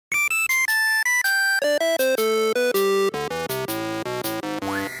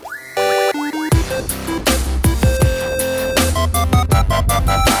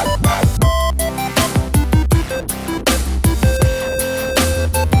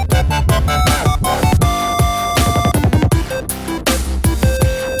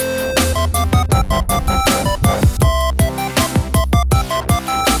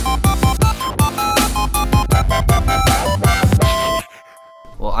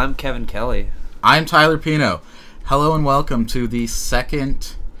I'm Kevin Kelly. I'm Tyler Pino. Hello and welcome to the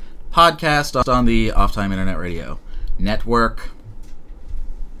second podcast on the Off Time Internet Radio Network.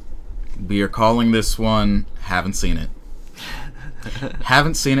 We are calling this one Haven't Seen It.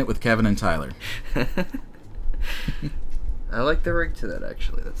 Haven't Seen It with Kevin and Tyler. I like the ring to that,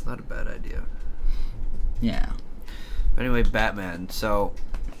 actually. That's not a bad idea. Yeah. Anyway, Batman. So,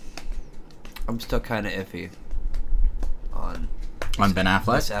 I'm still kind of iffy on Ben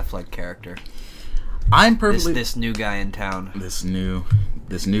Affleck? This Affleck character. I'm perfectly... This new guy in town. This new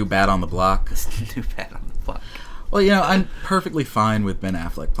bat on the block. This new bat on the block. Well, I'm perfectly fine with Ben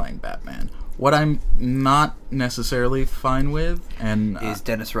Affleck playing Batman. What I'm not necessarily fine with, and... is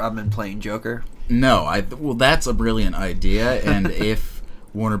Dennis Rodman playing Joker? No, well, that's a brilliant idea, and if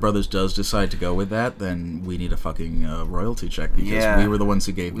Warner Brothers does decide to go with that, then we need a fucking royalty check, because we were the ones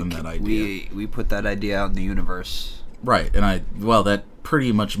who gave them that idea. We put that idea out in the universe. Right, and that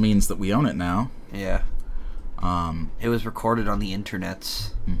pretty much means that we own it now. Yeah. It was recorded on the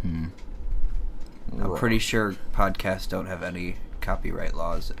internets. Mm-hmm. I'm pretty sure podcasts don't have any copyright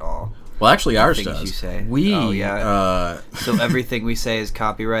laws at all. Well, actually, ours does. You say. So everything we say is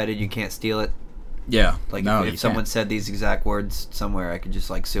copyrighted. You can't steal it. Yeah. Like if someone said these exact words somewhere, I could just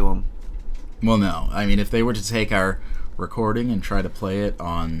sue them. Well, no. I mean, if they were to take our recording and try to play it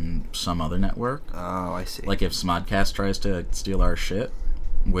on some other network. Oh, I see. Like if Smodcast tries to steal our shit,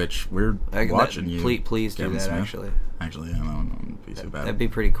 which we're watching you. Please do Kevin that. Smith. Actually, I don't be too bad. That'd be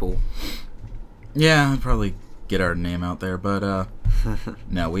pretty cool. Yeah, I'd probably get our name out there, but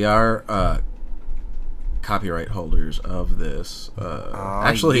no, we are copyright holders of this.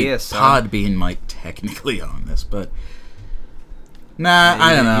 Actually, yes, Podbean might technically own this, but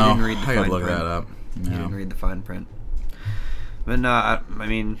I don't know. You didn't read the I gotta fine look print. that up. You didn't read the fine print. But no, I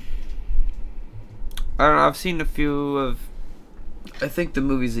mean, I don't know. I've seen a few of. I think the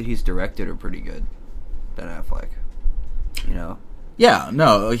movies that he's directed are pretty good. Ben Affleck. Yeah,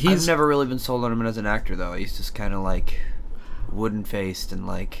 no, I've never really been sold on him as an actor, though. He's just kind of like wooden-faced and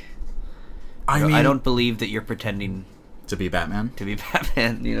like. I don't believe that you're pretending to be Batman. To be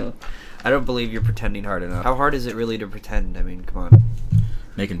Batman, I don't believe you're pretending hard enough. How hard is it really to pretend? I mean, come on.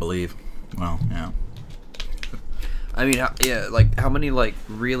 Make and believe. Well, yeah. I mean, like how many like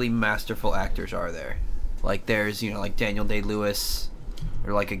really masterful actors are there? Like there's like Daniel Day-Lewis,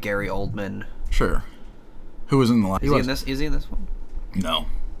 or like a Gary Oldman. Sure. Who was in the last? Is he in this one?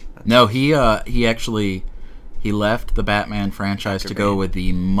 No. He actually left the Batman franchise to go with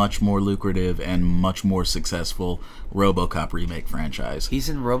the much more lucrative and much more successful RoboCop remake franchise. He's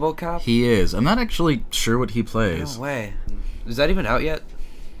in RoboCop? He is. I'm not actually sure what he plays. No way. Is that even out yet?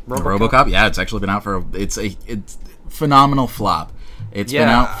 RoboCop? Yeah, it's actually been out for it's phenomenal flop. It's been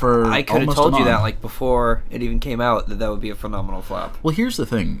out for I could have almost told a you month. that like before it even came out that would be a phenomenal flop. Well, here's the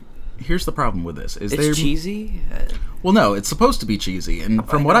thing. Here's the problem with this. It's cheesy? Well, no, it's supposed to be cheesy, and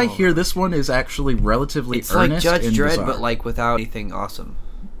from what I hear, this one is actually relatively it's earnest like Judge and Dredd, bizarre. but like without anything awesome.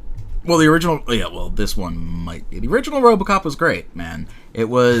 Well, this one might be. The original RoboCop was great, man. It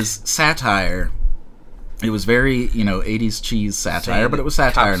was satire. It was very, 80s cheese satire, but it was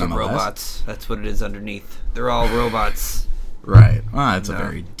satire nonetheless. Robots. That's what it is underneath. They're all robots. Right. Well, that's a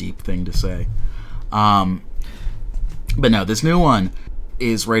very deep thing to say. But no, this new one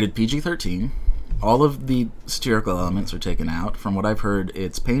is rated PG-13. All of the satirical elements are taken out. From what I've heard,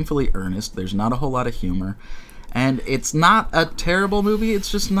 it's painfully earnest. There's not a whole lot of humor. And it's not a terrible movie.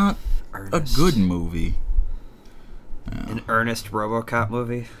 It's just not a good movie. An earnest RoboCop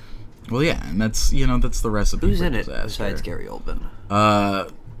movie? Well, yeah, and that's the recipe Who's for in disaster. it besides Gary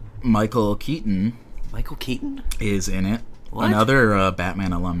Oldman? Michael Keaton. Michael Keaton? Is in it. What? Another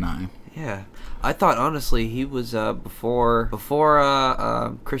Batman alumni. Yeah. I thought, honestly, he was, before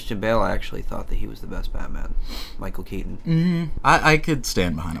Christian Bale, I actually thought that he was the best Batman. Michael Keaton. Mm-hmm. I could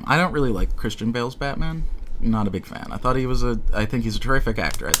stand behind him. I don't really like Christian Bale's Batman. Not a big fan. I think he's a terrific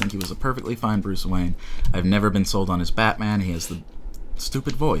actor. I think he was a perfectly fine Bruce Wayne. I've never been sold on his Batman. He has the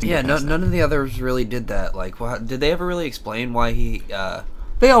stupid voice. Yeah, none of the others really did that. Like, did they ever really explain why he,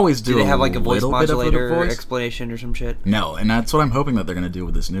 They always do. They have like a voice modulator voice explanation or some shit? No, and that's what I'm hoping that they're going to do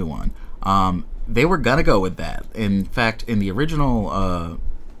with this new one. They were going to go with that. In fact, in the original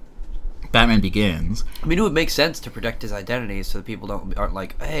Batman Begins... I mean, it would make sense to protect his identity so that people aren't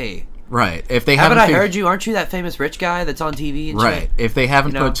like, hey, Right. If they haven't haven't I heard you? Aren't you that famous rich guy that's on TV and right. shit? If they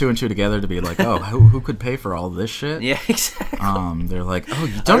haven't You know? put two and two together to be like, oh, who could pay for all this shit? Yeah, exactly. They're like, oh,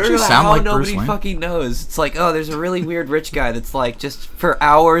 I don't you know sound how like Bruce nobody Wayne? fucking knows. It's like, oh, there's a really weird rich guy that's like just for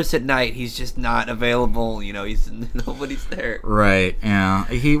hours at night he's just not available. You know, he's nobody's there. Right. Yeah.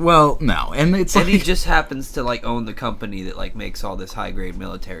 No, and it's And like, he just happens to like own the company that like makes all this high grade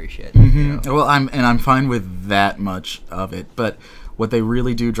military shit. Mhm. You know? Well, I'm fine with that much of it, but what they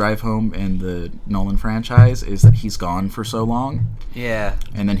really do drive home in the Nolan franchise is that he's gone for so long, Yeah.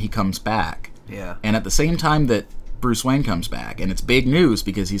 and then he comes back, Yeah. and at the same time that Bruce Wayne comes back, and it's big news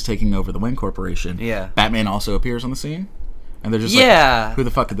because he's taking over the Wayne Corporation. Yeah. Batman also appears on the scene, and they're just Yeah. like, who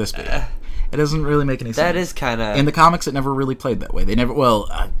the fuck could this be? It doesn't really make any sense. That is kind of. In the comics, it never really played that way. They never. Well,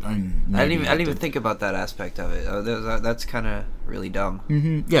 I didn't even think about that aspect of it. That's kind of really dumb.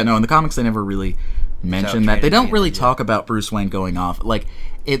 Yeah, no, in the comics they never really mention that. They training don't the really individual. talk about Bruce Wayne going off. Like,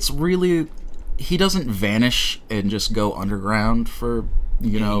 it's really... He doesn't vanish and just go underground for,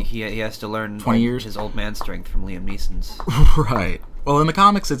 you know... He has to learn 20 years? his old man strength from Liam Neeson's. Right. Well, in the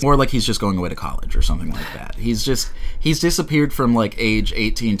comics, it's more like he's just going away to college or something like that. He's disappeared from, like, age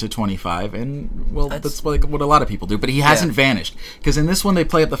 18 to 25, and, well, that's like what a lot of people do. But he hasn't vanished. Because in this one, they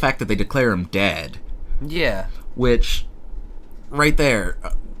play up the fact that they declare him dead. Yeah. Which, right there...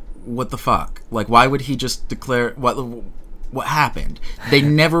 what the fuck? Like, why would he just declare what happened? They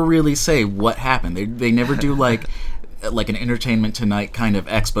never really say what happened. They never do like an Entertainment Tonight kind of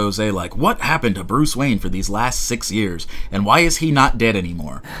expose, like, what happened to Bruce Wayne for these last 6 years, and why is he not dead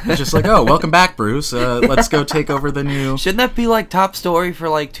anymore? It's just like, oh, welcome back, Bruce. Let's go take over the new... Shouldn't that be like top story for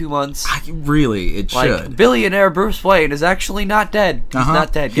like 2 months? Really, it Like, should. billionaire Bruce Wayne is actually not dead. He's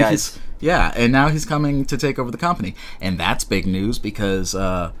not dead, guys. Yeah, and now he's coming to take over the company, and that's big news because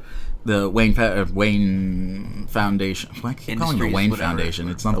the Wayne Foundation. Why keep calling it the Wayne whatever. Foundation?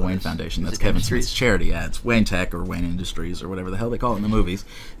 It's not the Wayne Foundation. That's it Kevin Industries? Smith's charity. Yeah, it's Wayne Tech or Wayne Industries or whatever the hell they call it in the movies.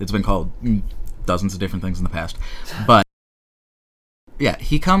 It's been called dozens of different things in the past, but yeah,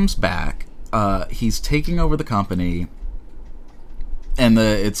 he comes back. He's taking over the company. And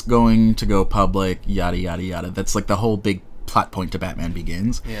it's going to go public, yada, yada, yada. That's like the whole big plot point to Batman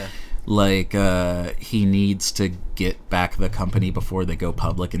Begins. Yeah. Like, he needs to get back the company before they go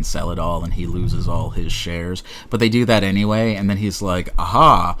public and sell it all, and he loses all his shares. But they do that anyway, and then he's like,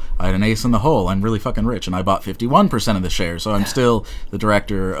 aha, I had an ace in the hole. I'm really fucking rich, and I bought 51% of the shares, so I'm still the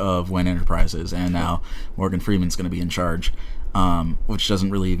director of Wayne Enterprises, and now Morgan Freeman's going to be in charge, which doesn't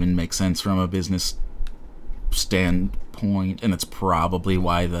really even make sense from a business standpoint, and it's probably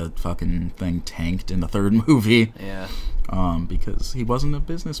why the fucking thing tanked in the third movie. Yeah. Because he wasn't a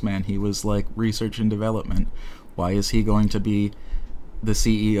businessman. He was like research and development. Why is he going to be the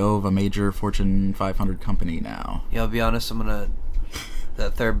CEO of a major Fortune 500 company now? Yeah, I'll be honest. I'm gonna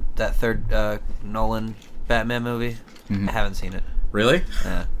that third Nolan Batman movie. I haven't seen it. Really?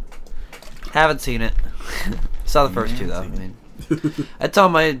 Yeah. Haven't seen it. Saw the first two though. I mean, it's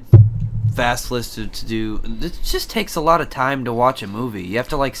on my vast list to do. It just takes a lot of time to watch a movie. You have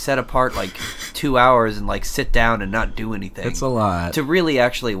to like set apart like 2 hours and like sit down and not do anything. It's a lot. To really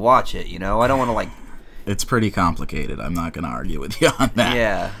actually watch it, you know? I don't want to like... It's pretty complicated. I'm not going to argue with you on that.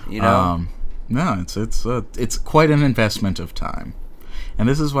 Yeah, you know? No, it's quite an investment of time. And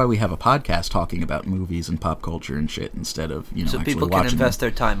this is why we have a podcast talking about movies and pop culture and shit instead of, you know, so actually people can watching invest them.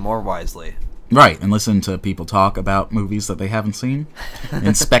 their time more wisely. Right, and listen to people talk about movies that they haven't seen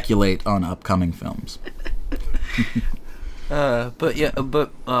and speculate on upcoming films.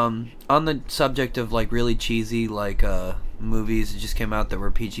 But on the subject of like really cheesy like movies that just came out that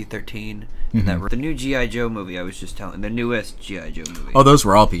were PG-13, and that the new G.I. Joe movie I was just telling, the newest G.I. Joe movie. Oh, those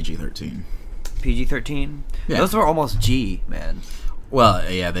were all PG-13. PG-13? Yeah. Those were almost G, man. Well,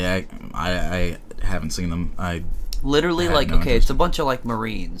 yeah, I haven't seen them. Literally, I had like, no okay, interest. it's a bunch of, like,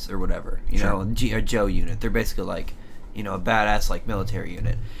 Marines or whatever, you know, a Joe unit. They're basically, like, you know, a badass, like, military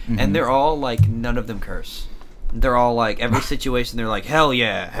unit. And they're all, like, none of them curse. They're all, like, every situation, they're like, hell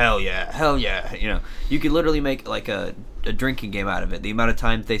yeah, hell yeah, hell yeah, you know. You could literally make, like, a drinking game out of it. The amount of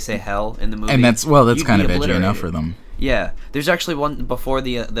times they say hell in the movie. And that's you'd kind be of edgy obliterated. enough for them. Yeah. There's actually one, before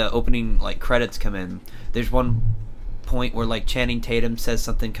the opening, like, credits come in, there's one point where like Channing Tatum says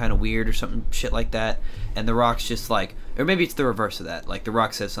something kind of weird or something shit like that, and The Rock's just like, or maybe it's the reverse of that. Like The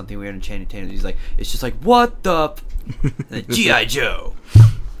Rock says something weird and Channing Tatum, he's like, it's just like, what the G.I. Joe.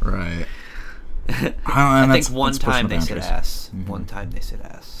 Right. I think one time they said ass. One time they said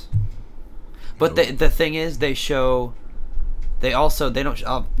ass. But the thing is, they don't show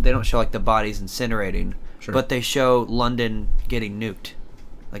like the bodies incinerating, but they show London getting nuked.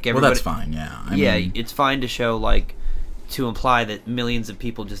 Like everybody, well, that's fine. Yeah. I mean, it's fine to show like to imply that millions of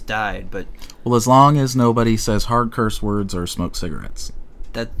people just died, but Well, as long as nobody says hard curse words or smoke cigarettes,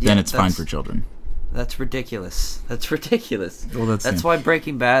 then it's fine for children. That's ridiculous. That's ridiculous. Well, that's why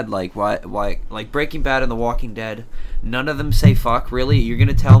Breaking Bad, like Breaking Bad and The Walking Dead, none of them say fuck. Really, you're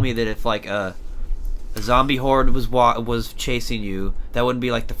gonna tell me that if like a zombie horde was chasing you, that wouldn't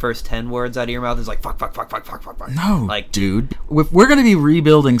be like the first 10 words out of your mouth is like fuck, fuck, fuck, fuck, fuck, fuck, fuck. No, like, dude. If we're gonna be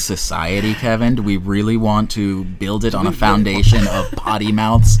rebuilding society, Kevin, do we really want to build it on a foundation of potty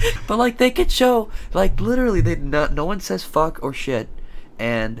mouths? But like they could show, like literally, no one says fuck or shit,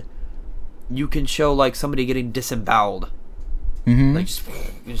 and you can show like somebody getting disemboweled, like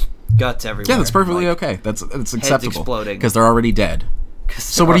just guts everywhere. Yeah, that's perfectly like, okay. That's heads acceptable exploding because they're already dead.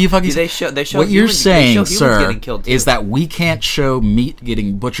 So what are you fucking? They show what you're saying, sir, getting killed too. is that we can't show meat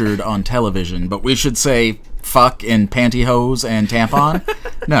getting butchered on television, but we should say fuck and pantyhose and tampon?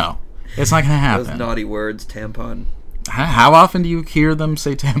 No, it's not going to happen. Those naughty words, tampon. How often do you hear them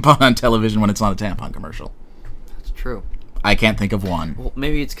say tampon on television when it's not a tampon commercial? That's true. I can't think of one. Well,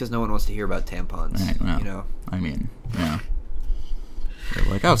 maybe it's because no one wants to hear about tampons. Right, well, you know. I mean, yeah. They're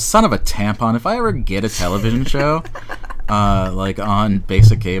like, oh, son of a tampon! If I ever get a television show, like on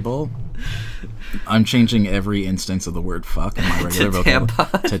basic cable, I'm changing every instance of the word "fuck" in my regular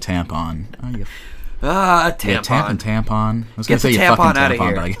vocabulary to tampon. Oh, you tampon. Yeah, tampon. I was Get gonna say the you fucking tampon outta tampon,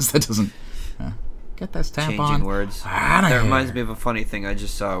 here. but I guess that doesn't. Get this tampon. Changing words. Outta That here. reminds me of a funny thing I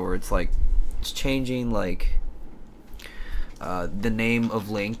just saw where it's like it's changing like the name of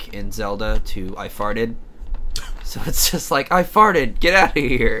Link in Zelda to I farted. So it's just like, I farted, get out of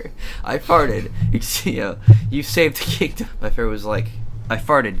here. I farted. You know, you saved the kingdom. My favorite was like, I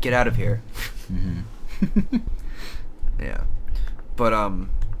farted, get out of here. Mm-hmm. Yeah. But,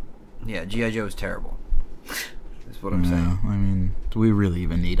 yeah, G.I. Joe is terrible. Is what I'm saying. I mean, do we really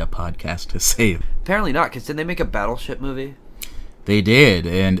even need a podcast to save? Apparently not, because didn't they make a Battleship movie? They did,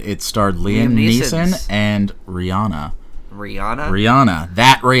 and it starred Liam Neeson and Rihanna. Rihanna?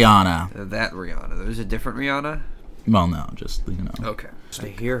 That Rihanna. That Rihanna. There's a different Rihanna? Well, no, just, you know. Okay. I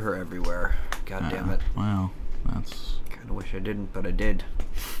hear her everywhere. God damn it. Wow, that's... Kind of wish I didn't, but I did.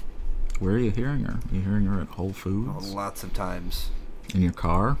 Where are you hearing her? Are you hearing her at Whole Foods? Oh, lots of times. In your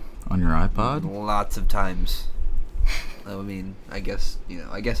car? On your iPod? Lots of times. I mean, I guess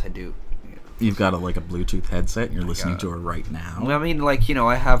I do. You've got a Bluetooth headset and you're listening to her right now? I mean,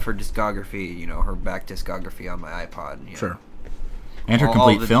 I have her discography, her back discography on my iPod. Sure. And her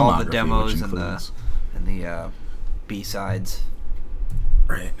complete filmography, all the demos which includes... and the B-sides.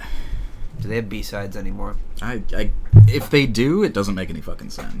 Right. Do they have B-sides anymore? If they do, it doesn't make any fucking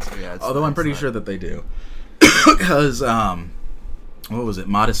sense. Yeah, although I'm pretty sure that they do. Because, what was it?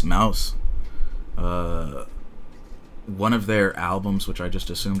 Modest Mouse. One of their albums, which I just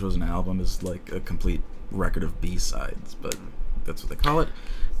assumed was an album, is like a complete record of B-sides, but that's what they call it.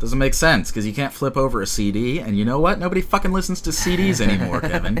 Doesn't make sense, because you can't flip over a CD, and you know what? Nobody fucking listens to CDs anymore,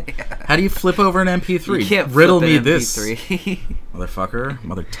 Kevin. Yeah. How do you flip over an MP3? You can't riddle flip me an this, MP3. Motherfucker.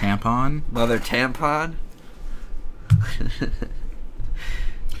 Mother tampon. Mother tampon?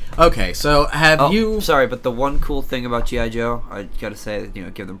 Okay, so have you... Sorry, but the one cool thing about G.I. Joe, I gotta say,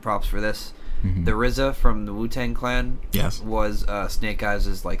 give them props for this. Mm-hmm. The RZA from the Wu-Tang Clan was Snake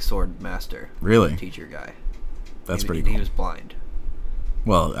Eyes' sword master. Really? Teacher guy. That's pretty cool. He was blind.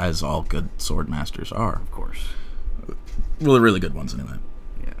 Well, as all good sword masters are. Of course. Well, the really good ones, anyway.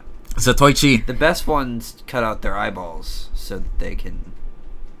 Yeah. Zatoichi. The best ones cut out their eyeballs so that they can...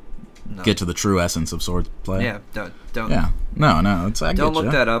 get to the true essence of swordplay. Yeah, don't. Yeah. No, don't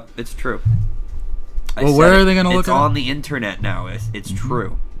look that up. It's true. Well, where are they going to look it up? It's on the internet now. It's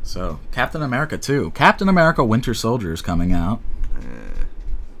true. So, Captain America 2. Captain America Winter Soldier is coming out.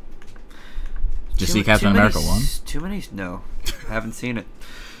 Did you see Captain America 1? Too many... No. I haven't seen it.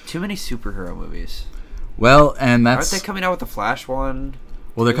 Too many superhero movies. Well, and that's... Aren't they coming out with the Flash one?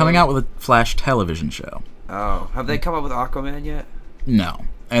 Well, they're coming out with a Flash television show. Oh. Have they come up with Aquaman yet? No.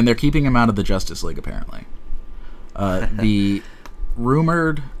 And they're keeping him out of the Justice League, apparently. The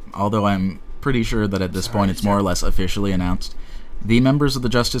rumored, although I'm pretty sure that at this point it's more or less officially announced, the members of the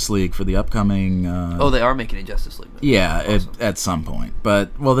Justice League for the upcoming... they are making a Justice League movie. Yeah, awesome. At some point.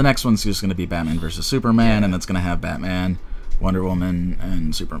 But, well, the next one's just going to be Batman vs. Superman, and that's going to have Batman, Wonder Woman,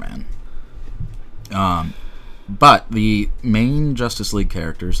 and Superman. But the main Justice League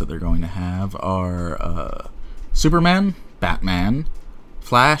characters that they're going to have are Superman, Batman,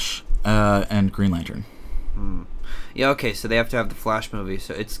 Flash, and Green Lantern. Yeah, okay, so they have to have the Flash movie.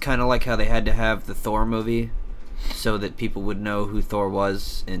 So it's kind of like how they had to have the Thor movie so that people would know who Thor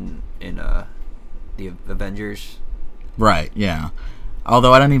was in the Avengers. Right, yeah.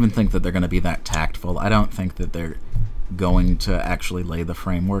 Although I don't even think that they're going to be that tactful. I don't think that going to actually lay the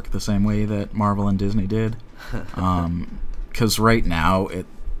framework the same way that Marvel and Disney did. Because right now, it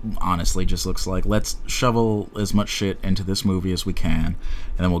honestly just looks like, let's shovel as much shit into this movie as we can, and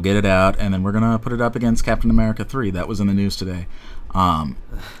then we'll get it out, and then we're going to put it up against Captain America 3. That was in the news today.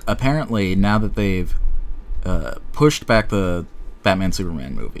 Apparently, now that they've pushed back the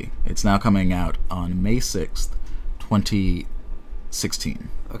Batman-Superman movie, it's now coming out on May 6th, 2016.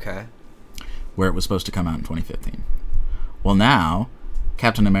 Okay. Where it was supposed to come out in 2015. Well, now,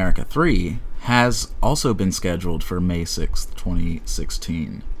 Captain America 3 has also been scheduled for May 6th,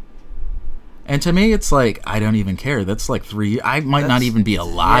 2016. And to me, it's like, I don't even care. That's like 3... I might not even be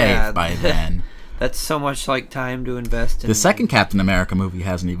alive by then. That's so much like time to invest in... The second Captain America movie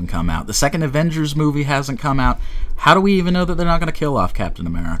hasn't even come out. The second Avengers movie hasn't come out. How do we even know that they're not going to kill off Captain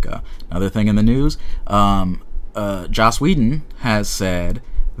America? Another thing in the news, Joss Whedon has said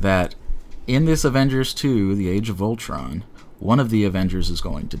that in this Avengers 2, The Age of Ultron, one of the Avengers is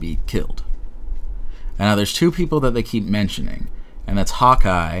going to be killed. And now there's two people that they keep mentioning, and that's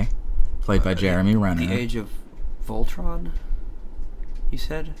Hawkeye, played by Jeremy Renner. The Age of Voltron, you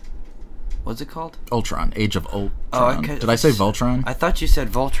said? What's it called? Ultron. Age of Ultron. Oh, did I say Voltron? I thought you said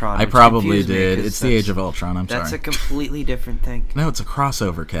Voltron. I probably did. It's The Age of Ultron. I'm sorry. That's a completely different thing. No, it's a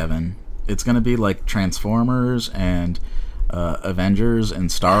crossover, Kevin. It's going to be like Transformers and Avengers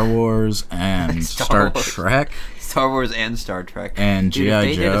and Star Wars and Star Trek. Star Wars and Star Trek. And G.I. Joe.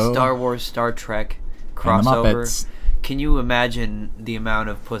 They did a Star Wars, Star Trek crossover. Can you imagine the amount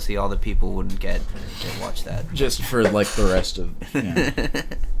of pussy all the people wouldn't get to watch that? Just for like the rest of... Yeah.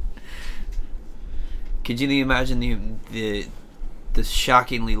 Could you imagine the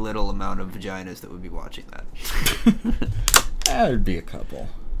shockingly little amount of vaginas that would be watching that? There'd be a couple.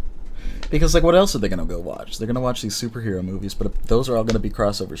 Because, like, what else are they going to go watch? They're going to watch these superhero movies, but those are all going to be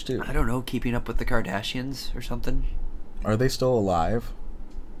crossovers, too. I don't know, Keeping Up with the Kardashians or something? Are they still alive?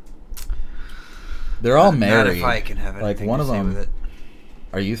 They're all married. Not if I can have anything one to of say them, with it.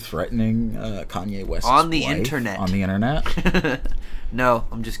 Are you threatening Kanye West's On the wife internet. On the internet? No,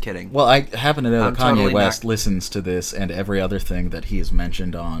 I'm just kidding. Well, I happen to know that Kanye totally West listens to this and every other thing that he has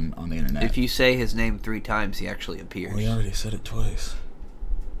mentioned on the internet. If you say his name 3 times, he actually appears. Well, he already said it twice.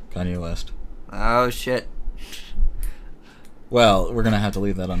 Kanye West. Oh, shit. Well, we're going to have to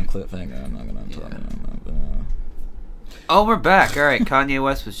leave that on a cliffhanger. I'm not going to talk about that. Oh, we're back. All right, Kanye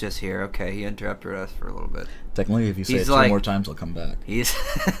West was just here. Okay, he interrupted us for a little bit. Technically, if you say it 2 more times, I'll come back. He's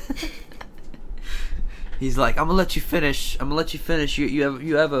he's like, I'm gonna let you finish. You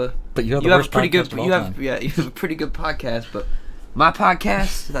have a pretty good podcast, but my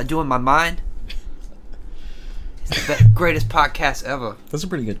podcast that I do in my mind is the greatest podcast ever. That's a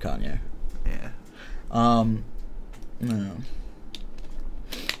pretty good Kanye. Yeah. No.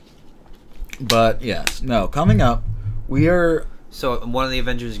 But yes, no. Coming up, we are. So one of the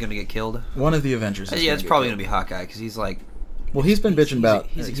Avengers is gonna get killed. One of the Avengers. Yeah, it's probably gonna be Hawkeye because he's like. Well, he's been bitching about.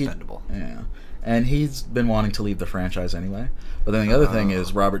 He's expendable. Yeah, and he's been wanting to leave the franchise anyway. But then the other thing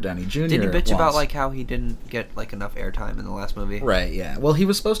is Robert Downey Jr. Did he bitch about like how he didn't get like enough airtime in the last movie? Right. Yeah. Well, he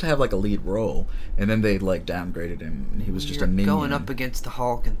was supposed to have like a lead role, and then they like downgraded him. And he was just a minion. Going up against the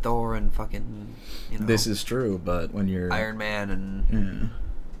Hulk and Thor and fucking. This is true, but when you're Iron Man and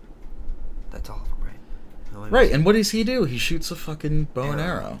that's all of them, right? Right, and what does he do? He shoots a fucking bow and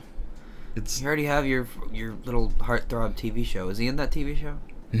arrow. You already have your little heartthrob TV show. Is he in that TV show?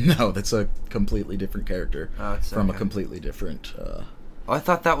 No, that's a completely different character from a okay. completely different. I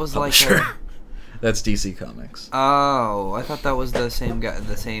thought that was publisher. like. That's DC Comics. Oh, I thought that was the same guy,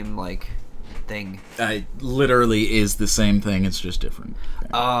 the same like thing. I literally is the same thing. It's just different.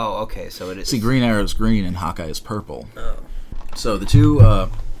 Oh, okay, so it is. See, Green Arrow's green and Hawkeye is purple. Oh. So the two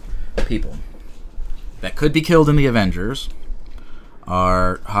people that could be killed in the Avengers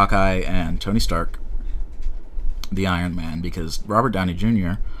are Hawkeye and Tony Stark, the Iron Man, because Robert Downey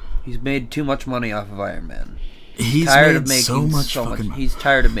Jr. He's made too much money off of Iron Man. He's tired made of making so much fucking money. He's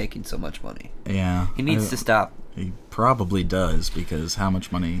tired of making so much money. Yeah. He needs to stop. He probably does, because how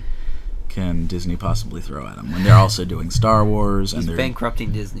much money can Disney possibly throw at him when they're also doing Star Wars and He's they're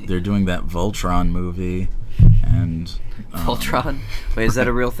bankrupting Disney. They're doing that Voltron movie and Voltron? Wait, is that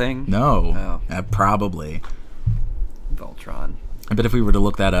a real thing? No. Probably. Voltron. I bet if we were to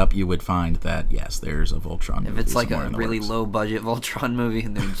look that up, you would find that yes, there's a Voltron movie. If it's like a really works. low budget Voltron movie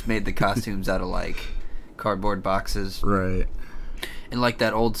and they just made the costumes out of like cardboard boxes. Right. And like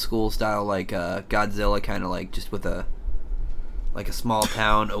that old school style like Godzilla kind of like just with a small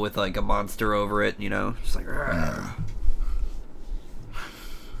town with like a monster over it, just like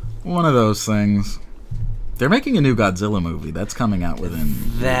one of those things. They're making a new Godzilla movie. That's coming out within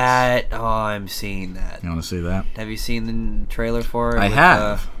that. Oh, I'm seeing that. You want to see that? Have you seen the trailer for it? I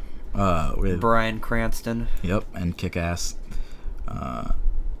have. With Bryan Cranston. Yep, and kick-ass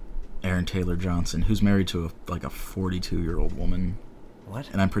Aaron Taylor Johnson, who's married to a 42-year-old woman.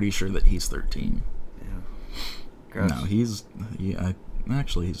 What? And I'm pretty sure that he's 13. Yeah. Gross. No, he's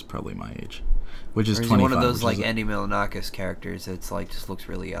probably my age, which is 25. Or is he one of those like Andy Milonakis characters that's like just looks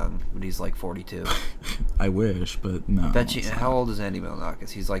really young, but he's like 42? I wish, but no. Bet you. How old is Andy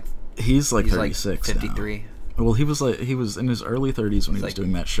Milonakis? He's like 36 53. now. Well, he was in his early 30s when he was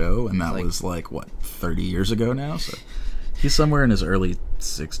doing that show, and that was like what 30 years ago now. So he's somewhere in his early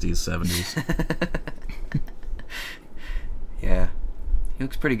 60s, 70s. Yeah, he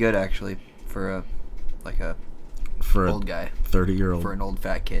looks pretty good actually for a old guy. 30-year-old for an old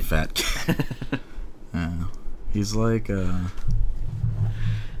fat kid. Yeah, he's like I don't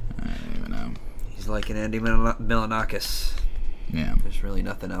even know. He's like an Andy Milonakis. Yeah. There's really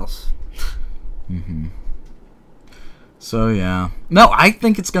nothing else. Mm-hmm. So, yeah. No, I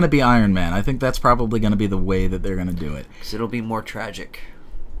think it's going to be Iron Man. I think that's probably going to be the way that they're going to do it. Because it'll be more tragic.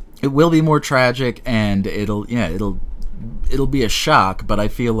 It will be more tragic, and it'll be a shock, but I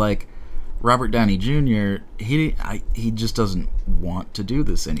feel like Robert Downey Jr., he just doesn't want to do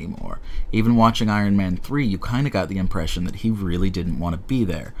this anymore. Even watching Iron Man 3, you kind of got the impression that he really didn't want to be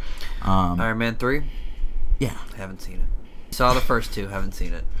there. Iron Man 3? Yeah. Haven't seen it. Saw the first two, haven't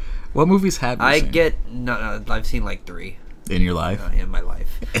seen it. What movies have you seen? No, I've seen like 3. In your life? In my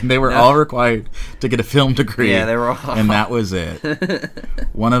life. And they were all required to get a film degree. Yeah, they were all. And that was it.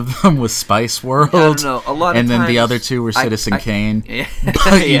 One of them was Spice World. I don't know. A lot of and times, then the other two were Citizen Kane. Yeah.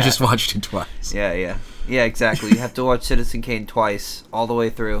 But you just watched it twice. Yeah, exactly. You have to watch Citizen Kane twice, all the way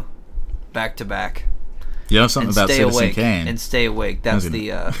through, back to back. You know something about Citizen awake, Kane? And stay awake. That's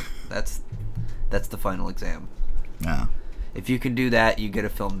that's the final exam. Yeah. If you can do that, you get a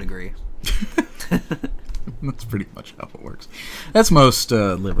film degree. That's pretty much how it works. That's most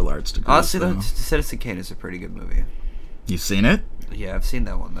liberal arts degrees. Honestly, Citizen Kane is a pretty good movie. You've seen it? Yeah, I've seen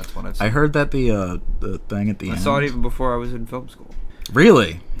that one. That's one I've seen. I heard that the thing at the end. I saw it even before I was in film school.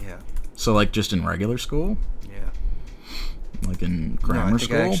 Really? Yeah. So, like, just in regular school? Yeah. Like in grammar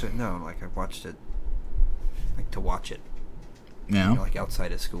school? I watched it. Like, to watch it. Yeah. Like,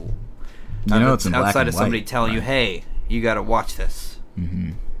 outside of school. You know it's in black and white. Outside of somebody telling you, hey, you gotta watch this.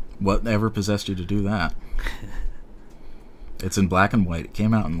 Mm-hmm. Whatever possessed you to do that? It's in black and white. It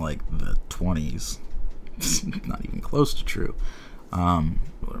came out in, like, the 20s. It's not even close to true. I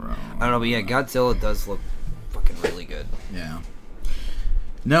don't know, but yeah, Godzilla does look fucking really good. Yeah.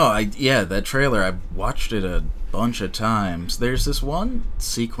 No, that trailer, I watched it a bunch of times. There's this one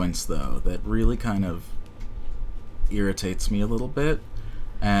sequence, though, that really kind of irritates me a little bit,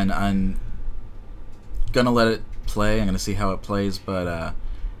 and I'm gonna let it play. I'm gonna see how it plays, but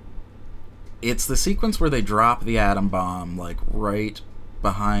it's the sequence where they drop the atom bomb, like, right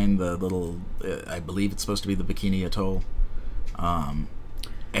behind the little, I believe it's supposed to be the Bikini Atoll, and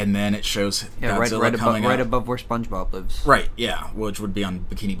then it shows Godzilla coming right above where SpongeBob lives. Right, yeah, which would be on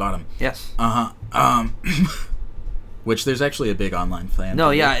Bikini Bottom. Yes. Which there's actually a big online fan.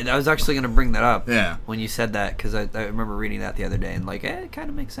 No, yeah, I was actually going to bring that up. Yeah. When you said that, because I remember reading that the other day, and like, it kind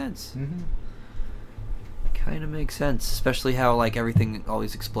of makes sense. Mm-hmm. Kind of makes sense, especially how like everything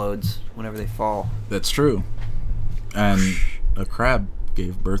always explodes whenever they fall. That's true. And a crab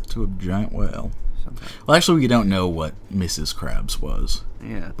gave birth to a giant whale. Sometimes. Well, actually, we don't know what Mrs. Krabs was.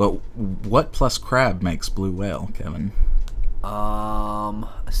 Yeah. But what plus crab makes blue whale, Kevin? A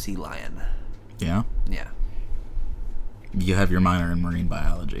sea lion. Yeah? Yeah. You have your minor in marine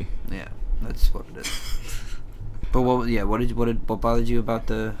biology. Yeah, that's what it is. But what bothered you about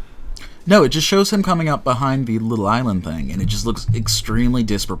the... No, it just shows him coming up behind the little island thing, and it just looks extremely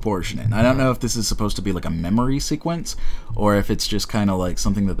disproportionate. I don't know if this is supposed to be like a memory sequence, or if it's just kind of like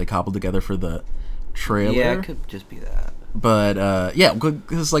something that they cobbled together for the trailer. Yeah, it could just be that. But, yeah,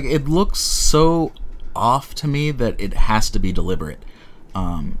 because, like, it looks so off to me that it has to be deliberate.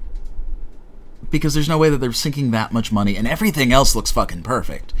 Because there's no way that they're sinking that much money, and everything else looks fucking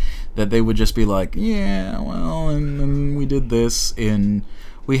perfect. That they would just be like, yeah, well, and then we did this in...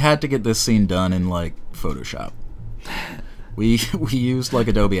 We had to get this scene done in, like, Photoshop. We used, like,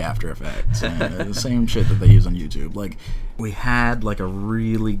 Adobe After Effects. The same shit that they use on YouTube. Like, we had, like, a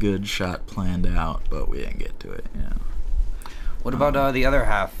really good shot planned out, but we didn't get to it, yeah. What about the other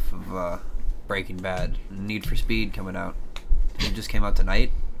half of Breaking Bad? Need for Speed coming out. It just came out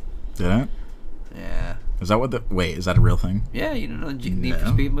tonight. Did it? Yeah. Is that what the... Wait, is that a real thing? Yeah, you don't know the Need for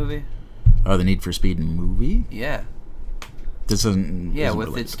Speed movie? Oh, the Need for Speed movie? Yeah. This isn't... Yeah,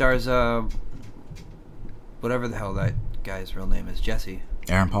 with it stars whatever the hell that guy's real name is, Jesse.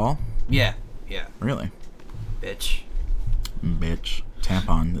 Aaron Paul? Yeah. Really? Bitch.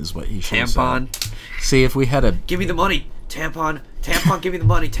 Tampon is what he should have said. Tampon. See, if we had a... Give me the money. Tampon, give me the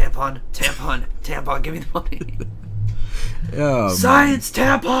money. Tampon, give me the money. Science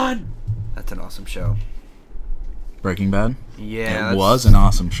tampon. That's an awesome show. Breaking Bad? Yeah. It was an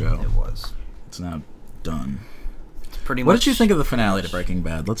awesome show. It was. It's now done. It's pretty What much. did you think of the finale to Breaking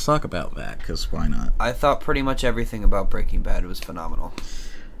Bad? Let's talk about that, because why not? I thought pretty much everything about Breaking Bad was phenomenal,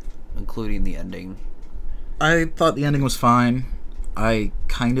 including the ending. I thought the ending was fine. I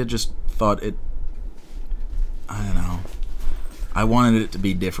kind of just thought it... I don't know. I wanted it to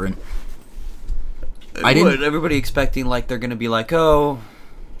be different. Everybody expecting like they're gonna be like, oh,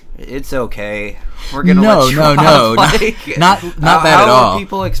 it's okay. We're gonna no, let you no, off. no, Like, not that at all. How are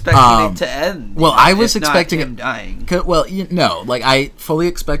people expecting it to end? Well, I was expecting him dying. Well, like I fully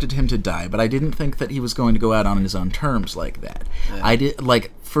expected him to die, but I didn't think that he was going to go out on his own terms like that. Yeah. I did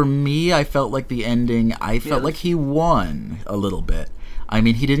for me, I felt like the ending. I felt like he won a little bit. I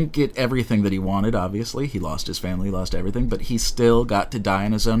mean, he didn't get everything that he wanted, obviously. He lost his family, lost everything, but he still got to die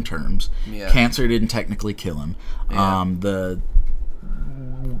on his own terms. Yeah. Cancer didn't technically kill him. Yeah. The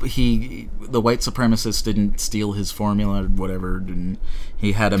white supremacist didn't steal his formula or whatever, and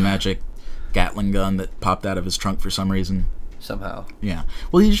he had a magic Gatling gun that popped out of his trunk for some reason. Somehow. Yeah.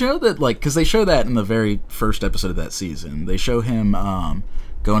 Well, you show that, because they show that in the very first episode of that season. They show him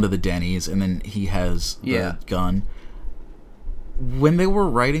going to the Denny's, and then he has the gun. When they were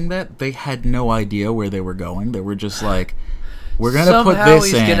writing that, they had no idea where they were going. They were just like, we're going to put this in. Somehow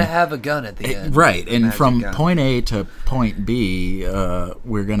he's going to have a gun at the end. Right, and from point A to point B,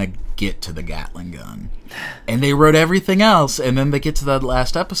 we're going to get to the Gatling gun. And they wrote everything else, and then they get to that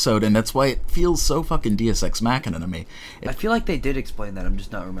last episode, and that's why it feels so fucking Deus Ex Machina to me. I feel like they did explain that. I'm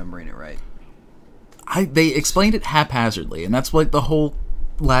just not remembering it right. They explained it haphazardly, and that's why the whole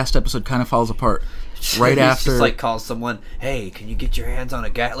last episode kind of falls apart. Right after, just calls someone, "Hey, can you get your hands on a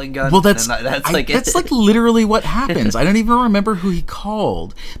Gatling gun?" Well, that's literally what happens. I don't even remember who he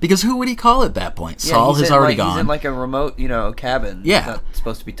called, because who would he call at that point? Saul has already gone. He's in a remote, cabin. Yeah, he's not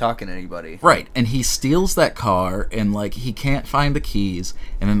supposed to be talking to anybody. Right, and he steals that car, and he can't find the keys,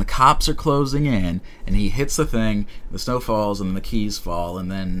 and then the cops are closing in, and he hits the thing. The snow falls, and the keys fall,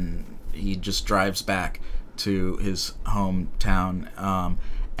 and then he just drives back to his hometown.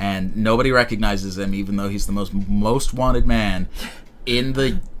 And nobody recognizes him, even though he's the most wanted man in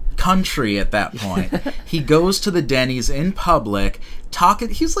the country at that point. He goes to the Denny's in public, talking.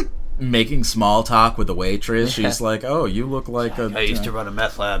 He's making small talk with the waitress. She's like, "Oh, you look like a." I used to run a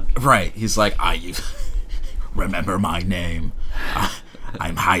meth lab. Right. He's like, remember my name.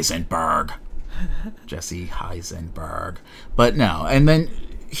 I'm Heisenberg. Jesse Heisenberg. But no, and then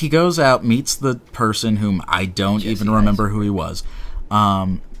he goes out, meets the person whom I don't even remember who he was.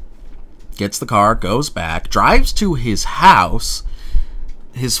 Gets the car, goes back, drives to his house,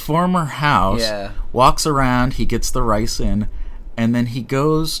 his former house, walks around, he gets the rice in, and then he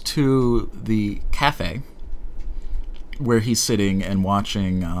goes to the cafe where he's sitting and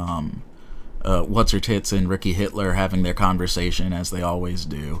watching What's-Her-Tits and Ricky Hitler having their conversation, as they always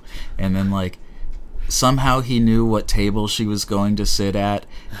do. And then, somehow he knew what table she was going to sit at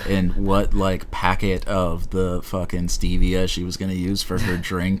and what packet of the fucking stevia she was going to use for her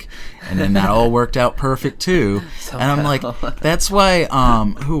drink, and then that all worked out perfect too. And I'm like, that's why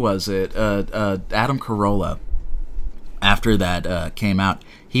who was it, Adam Carolla, after that came out,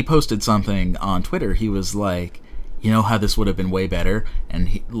 he posted something on Twitter. He was like, you know how this would have been way better, and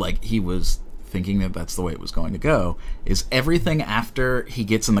he was thinking that that's the way it was going to go, is everything after he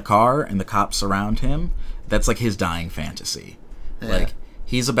gets in the car and the cops surround him, that's his dying fantasy.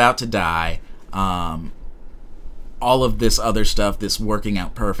 He's about to die, all of this other stuff, this working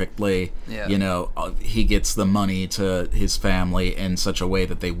out perfectly, he gets the money to his family in such a way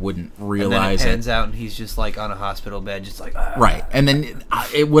that they wouldn't realize and then it pans out and he's just on a hospital bed, just right. And then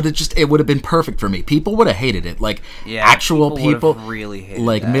it would have been perfect for me. People would have hated it. Actual people really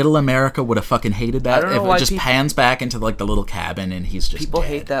hated that. Middle America would have fucking hated that if it just pans back into the little cabin and he's just people dead.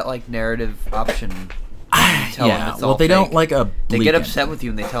 Hate that narrative option. They don't like a. They get upset with you,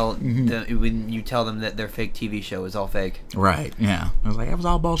 and they tell when you tell them that their fake TV show is all fake. Right? Yeah. I was like, that was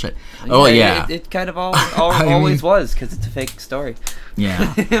all bullshit. It kind of always was, because it's a fake story.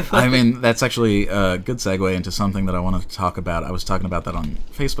 Yeah. I mean, that's actually a good segue into something that I want to talk about. I was talking about that on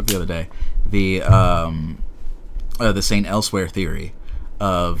Facebook the other day. The St. Elsewhere theory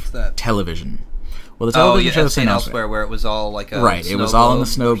of television. Well, the television show St. Elsewhere, where it was all a right. It was all in the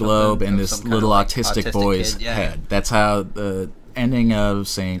snow globe and this little autistic boy's head. That's how the ending of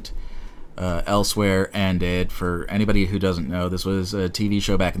St. Elsewhere ended. For anybody who doesn't know, this was a TV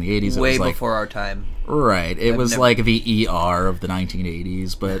show back in the 80s. Way before our time. Right. It was like the ER of the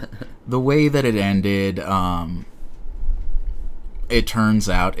 1980s, but the way that it ended, it turns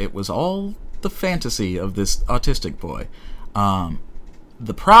out it was all the fantasy of this autistic boy.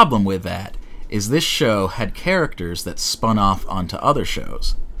 The problem with that is this show had characters that spun off onto other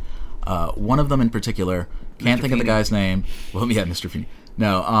shows. One of them in particular, can't think of the guy's name. Well, yeah, Mr. Feeney.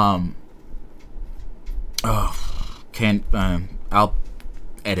 No, I'll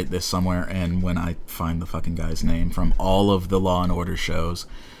edit this somewhere, and when I find the fucking guy's name from all of the Law and Order shows,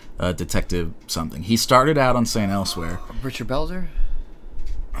 Detective something. He started out on St. Elsewhere. Richard Belzer?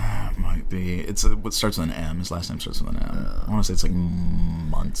 Might be. It's what starts with an M. His last name starts with an M. I want to say it's like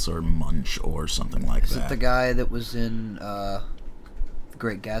Muntz or Munch or something like that. Is it the guy that was in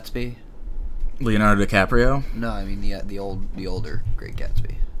Great Gatsby? Leonardo DiCaprio? No, I mean the older Great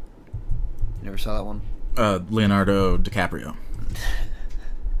Gatsby. You never saw that one? Leonardo DiCaprio.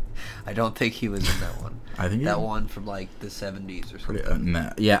 I don't think he was in that one. I think that one from like the 70s or something.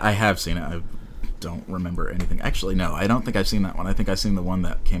 Nah. Yeah, I have seen it. I don't remember anything. Actually, no, I don't think I've seen that one. I think I've seen the one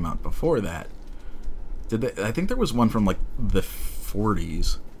that came out before that. I think there was one from like the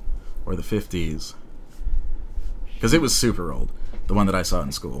 40s or the 50s. Because it was super old. The one that I saw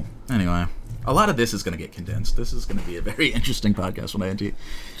in school. Anyway, a lot of this is going to get condensed. This is going to be a very interesting podcast when I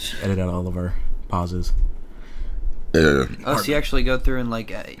edit out all of our pauses. So you actually go through and like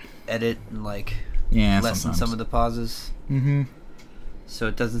edit and like lessen some of the pauses? Mm-hmm. So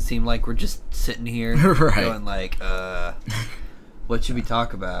it doesn't seem like we're just sitting here right. going like, what should we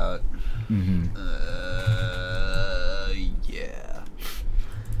talk about? Mm-hmm. Yeah.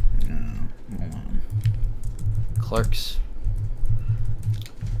 Clerks.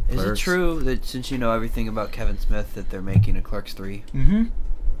 Is it true that since you know everything about Kevin Smith that they're making a Clerks 3? Mm-hmm.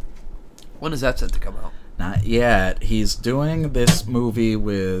 When is that set to come out? Not yet. He's doing this movie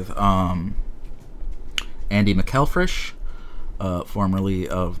with Andy McElfresh, formerly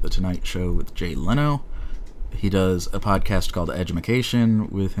of The Tonight Show with Jay Leno. He does a podcast called Edumacation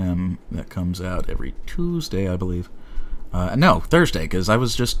with him that comes out every Tuesday, I believe. No, Thursday, because I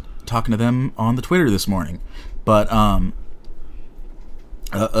was just talking to them on the Twitter this morning. But, what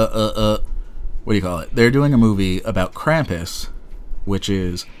do you call it? They're doing a movie about Krampus, which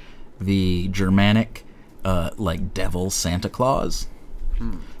is the Germanic, like, devil Santa Claus.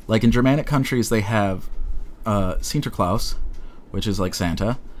 Like, in Germanic countries, they have Sinterklaas, which is like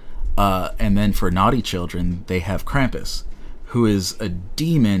Santa. And then for naughty children, they have Krampus, who is a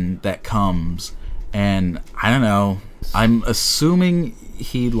demon that comes, and I don't know, I'm assuming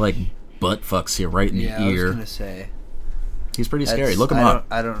he, like, butt fucks you right in the ear. Yeah, I was gonna say. He's pretty scary. Look him up.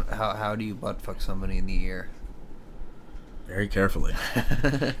 How do you butt fuck somebody in the ear? Very carefully.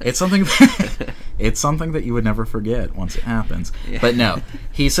 It's something that you would never forget once it happens. Yeah. But no,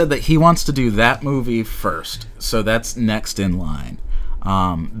 he said that he wants to do that movie first, so that's next in line.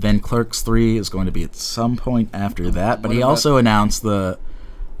 Then Clerks 3 is going to be at some point after that, but he also announced the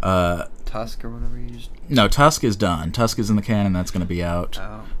Tusk or whatever you used. No, Tusk is done. Tusk is in the can, and that's going to be out.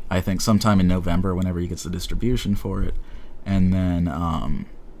 Oh. I think sometime in November, whenever he gets the distribution for it. And then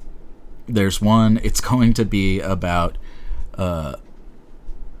there's one. It's going to be about. The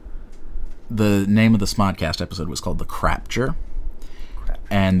name of the Smodcast episode was called The Crapture.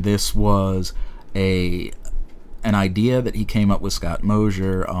 And this was an idea that he came up with Scott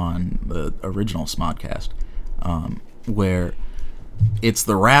Mosier on the original Smodcast, where it's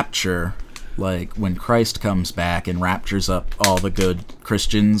the rapture, like when Christ comes back and raptures up all the good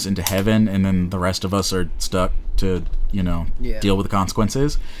Christians into heaven, and then the rest of us are stuck to, deal with the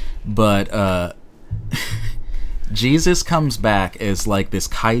consequences. But Jesus comes back as like this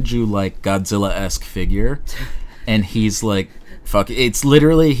kaiju-like Godzilla-esque figure, and he's like, fuck, it's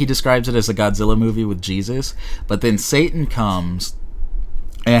literally, he describes it as a Godzilla movie with Jesus, but then Satan comes,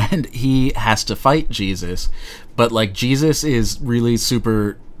 and he has to fight Jesus, but like Jesus is really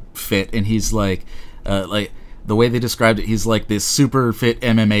super fit, and he's like the way they described it, he's like this super fit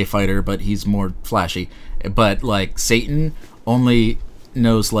MMA fighter, but he's more flashy. But like Satan only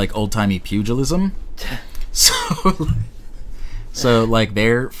knows like old-timey pugilism. So like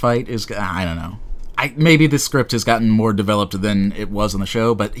their fight is, I don't know. Maybe the script has gotten more developed than it was on the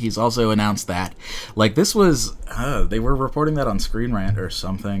show, but he's also announced that. Like this was, they were reporting that on Screen Rant or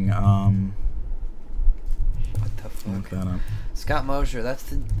something. What the fuck? Look that up. Scott Mosier, that's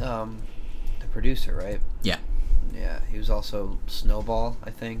the producer, right? Yeah. Yeah, he was also Snowball, I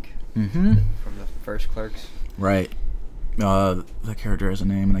think. Mm-hmm. From the first Clerks. Right. The character has a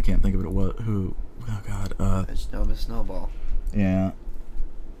name, and I can't think of it. Who? Oh God. I just know him as Snowball. Yeah.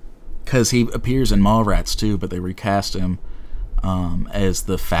 because he appears in Mallrats too, but they recast him as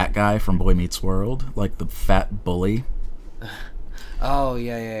the fat guy from Boy Meets World, like the fat bully. Oh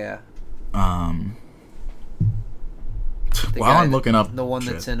yeah. While I'm looking up the one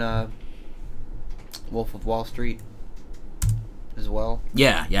that's in Wolf of Wall Street as well.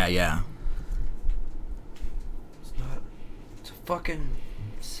 Yeah. It's a fucking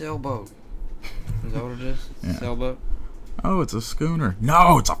sailboat. Is that what it is? It's a sailboat? Oh, it's a schooner.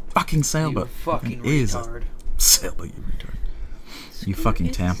 No, it's a fucking sailboat. You fucking is retard. A sailboat, you retard. You fucking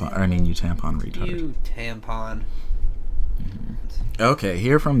tampon. I mean, you tampon retard. You tampon. Okay,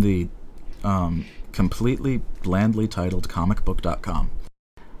 here from the completely blandly titled comicbook.com.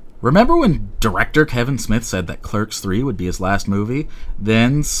 Remember when director Kevin Smith said that Clerks 3 would be his last movie?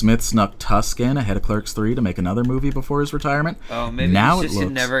 Then Smith snuck Tusk in ahead of Clerks 3 to make another movie before his retirement? Oh, maybe now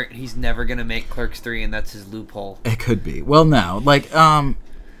he's never going to make Clerks 3 and that's his loophole. It could be. Well, no. Like,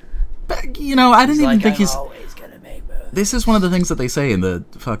 but, you know, I didn't even think he's... always going to make movies. This is one of the things that they say in the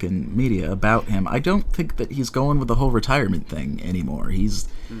fucking media about him. I don't think that he's going with the whole retirement thing anymore. He's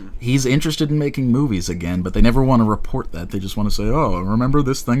interested in making movies again, but they never want to report that. They just want to say, oh, remember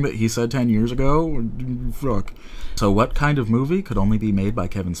this thing that he said 10 years ago? Fuck. So what kind of movie could only be made by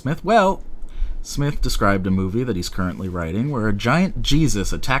Kevin Smith? Well, Smith described a movie that he's currently writing where a giant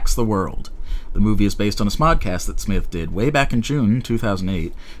Jesus attacks the world. The movie is based on a Smodcast that Smith did way back in June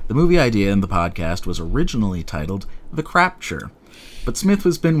 2008. The movie idea in the podcast was originally titled The Crapture, but Smith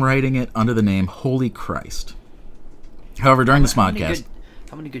has been writing it under the name Holy Christ. However, during the Smodcast...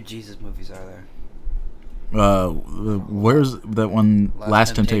 How many good Jesus movies are there? Where's that one?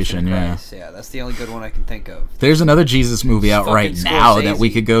 Last Temptation, yeah. Yeah, that's the only good one I can think of. There's another Jesus movie out right now Scorsese. that we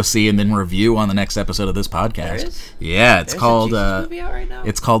could go see and then review on the next episode of this podcast. There is? Yeah, it's There's called a Jesus movie out right now?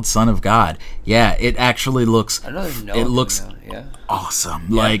 It's called Son of God. Yeah, it actually looks I know there's no it looks yeah. awesome.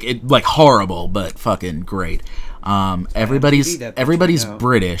 Yeah. Like horrible but fucking great. Everybody's now.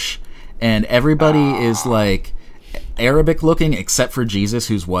 British and everybody is like Arabic looking except for Jesus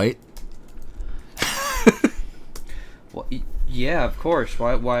who's white. Well, yeah, of course.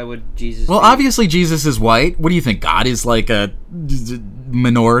 Why would Jesus? Well, be... obviously Jesus is white. What do you think? God is like a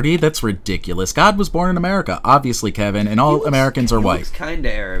minority? That's ridiculous. God was born in America, obviously, Kevin, and all Americans are white. He looks kind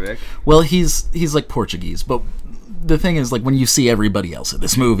of Arabic. Well, he's like Portuguese, but the thing is, like, when you see everybody else in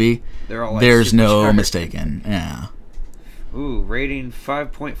this movie, They're all, like, there's no supercharged. mistaken. Yeah. Ooh, rating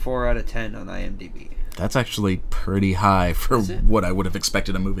 5.4 out of 10 on IMDb. That's actually pretty high for what I would have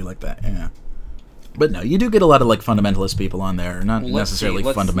expected a movie like that. Yeah. But no, you do get a lot of like fundamentalist people on there. Not necessarily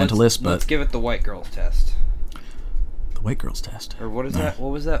fundamentalists, but let's give it the white girls test. The white girls test. Or what is that? What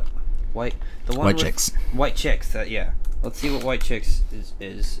was that? White chicks. White chicks. Yeah. Let's see what white chicks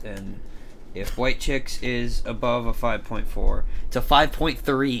is, and if white chicks is above a 5.4, it's a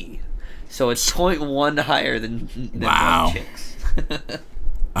 5.3. So it's 0.1 higher than wow. white chicks.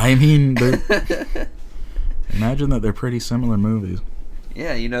 I mean, imagine that they're pretty similar movies.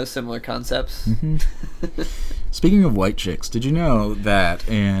 Yeah, similar concepts. Mm-hmm. Speaking of white chicks, did you know that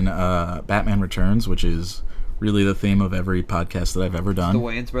in Batman Returns, which is really the theme of every podcast that I've ever done... The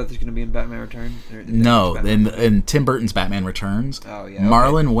Wayans brothers going to be in Batman Returns? No, in Tim Burton's Batman Returns, oh, yeah,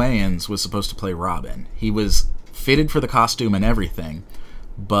 Marlon Wayans was supposed to play Robin. He was fitted for the costume and everything,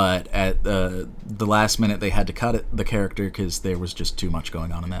 but at the last minute they had to cut the character because there was just too much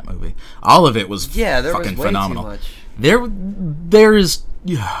going on in that movie. All of it was fucking phenomenal. Too much. There is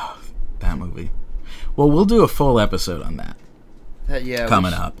that movie. Well, we'll do a full episode on that.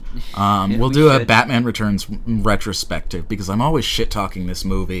 Coming up. We'll do a Batman Returns retrospective because I'm always shit talking this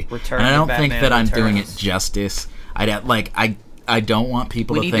movie, and I don't think that I'm doing it justice. I don't want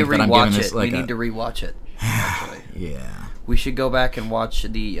people to think that I'm giving this like we need to rewatch it. Actually, yeah. We should go back and watch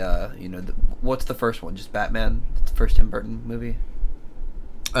the what's the first one? Just Batman, the first Tim Burton movie.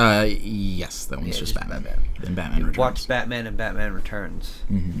 Yes, that one's just Batman. Then Batman Returns. Watch Batman and Batman Returns.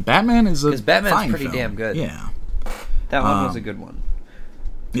 Mm-hmm. Batman is because Batman's pretty film. damn good. Yeah, that one was a good one.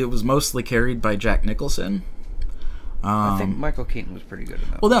 It was mostly carried by Jack Nicholson. I think Michael Keaton was pretty good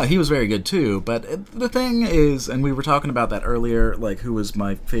in that. Well, no, he was very good too. But the thing is, and we were talking about that earlier, like who was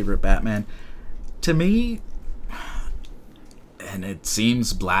my favorite Batman. To me, and it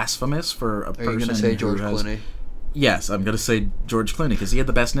seems blasphemous for a person. Are you going to say George Clooney? Yes, I'm going to say George Clooney because he had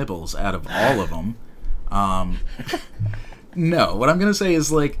the best nipples out of all of them. No, what I'm going to say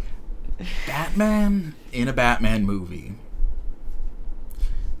is like Batman in a Batman movie.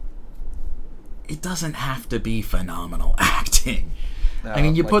 It doesn't have to be phenomenal acting. No, I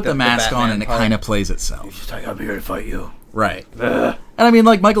mean, you like put the mask on and it kind of plays itself. He's just like, I'm here to fight you. Right. And I mean,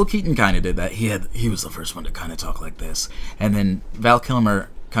 like, Michael Keaton kind of did that. He was the first one to kind of talk like this. And then Val Kilmer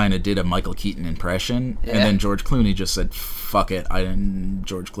kind of did a Michael Keaton impression, Yeah. and then George Clooney just said, "Fuck it, I didn't."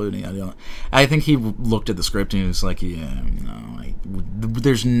 George Clooney, I don't. I think he looked at the script and he was like, "Yeah, no,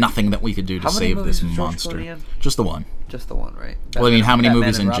 there's nothing that we could do to How many save movies this was George monster." Clooney in? Just the one. Just the one, right? Well, I mean, how many Batman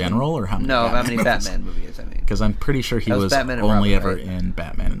movies and in Robin? general, or how many? No, how Batman many movies? Batman movies? I mean, Because I'm pretty sure he That was was Batman and only Robin, ever right? in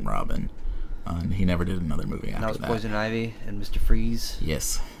Batman and Robin. And he never did another movie and that after was that. Poison Ivy and Mr. Freeze.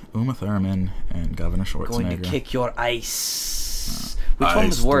 Yes, Uma Thurman and Governor Schwarzenegger. Going to kick your ice. Which one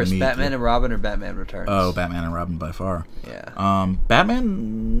was Ice to worse, meet Batman you. and Robin or Batman Returns? Oh, Batman and Robin by far. Yeah.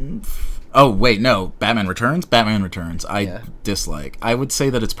 Batman. Oh wait, no, Batman Returns. Batman Returns. I Yeah. dislike. I would say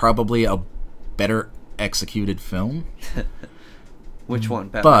that it's probably a better executed film. Which one?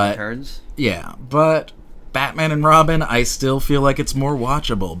 Batman But- Returns? Yeah, but Batman and Robin, I still feel like it's more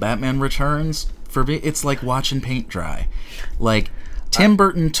watchable. Batman Returns, for me, it's like watching paint dry. Like, Tim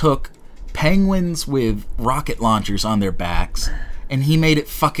Burton took penguins with rocket launchers on their backs, and he made it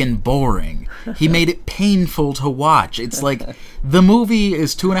fucking boring. He made it painful to watch. It's like, the movie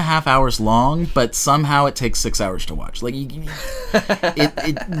is 2.5 hours long, but somehow it takes 6 hours to watch. Like,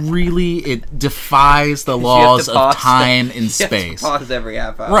 it really, it defies the laws of time and You have to space. pause every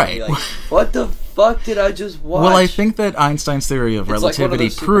half hour. Right. And be like, what the fuck did I just watch? Well, I think that Einstein's theory of It's like one of relativity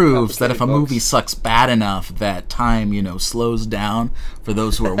those super proves that if a complicated movie books. sucks bad enough, that time, slows down for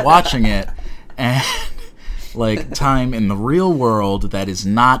those who are watching it, and like time in the real world that is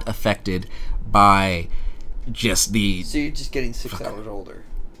not affected by just the So you're just getting 6 hours older.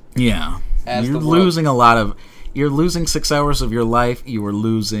 yeah. As You're the world- losing a lot of. You're losing 6 hours of your life. You are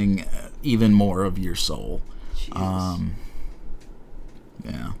losing even more of your soul. Jesus.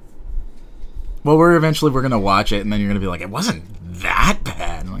 Yeah. Well, we're gonna watch it, and then you're gonna be like, "It wasn't that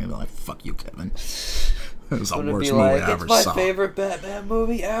bad." And I'm gonna be like, "Fuck you, Kevin." It was the Gonna worst be movie like, I ever it's my saw. favorite Batman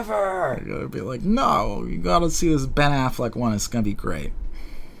movie ever. You're gonna be like, "No, you gotta see this Ben Affleck one. It's gonna be great."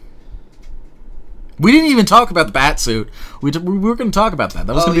 We didn't even talk about the Batsuit. We were gonna talk about that.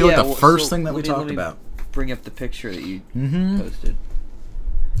 That was gonna be like the first thing that we didn't talked let me about. Bring up the picture that you Mm-hmm. posted.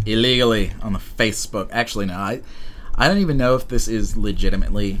 Illegally on the Facebook. Actually, no, I don't even know if this is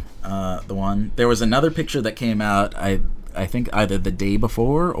legitimately the one. There was another picture that came out. I think either the day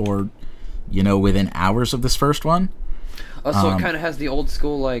before or within hours of this first one. Oh, so it kind of has the old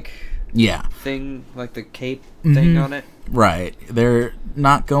school like Yeah, thing, like the cape thing on it. right. They're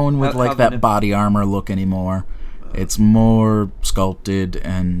not going with How like the that nip- body armor look anymore. It's more sculpted,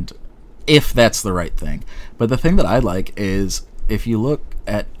 and if that's the right thing. But the thing that I like is if you look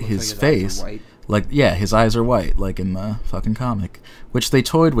at his like his eyes are face. white. Like, yeah, his eyes are white, like in the fucking comic, which they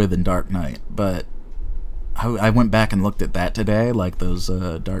toyed with in Dark Knight. But I went back and looked at that today, like those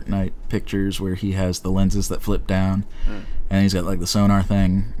Dark Knight pictures where he has the lenses that flip down, and he's got like the sonar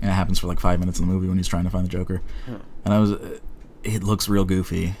thing, and it happens for like 5 minutes in the movie when he's trying to find the Joker. And it looks real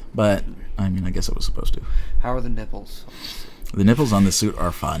goofy, but I mean, I guess it was supposed to. How are the nipples? The nipples on the suit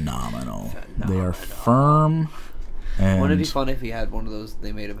are phenomenal. They are firm. And Wouldn't it be fun if he had one of those?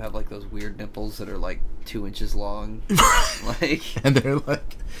 They made him have like those weird nipples that are like 2 inches long, like. and they're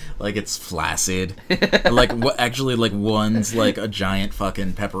like it's flaccid. Like actually, like one's like a giant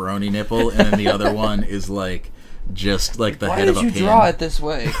fucking pepperoni nipple, and then the other one is like just like the Why head did of a you pin. draw it this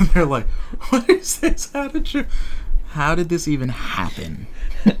way? They're like, what is this? How did this even happen?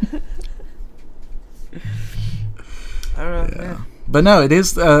 I don't know. Yeah. Yeah. But no, it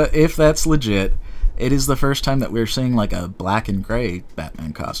is. If that's legit, it is the first time that we're seeing like a black and gray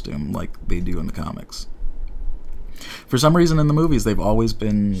Batman costume like they do in the comics. For some reason, in the movies, they've always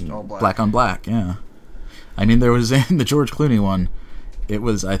been all black. black on black. Yeah, I mean, there was in the George Clooney one. I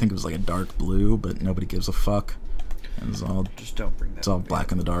think it was like a dark blue, but nobody gives a fuck. It was all Just don't bring that. It's all up black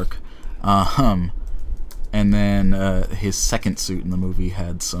yet. in the dark. And then his second suit in the movie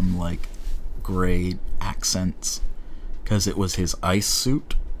had some like gray accents because it was his ice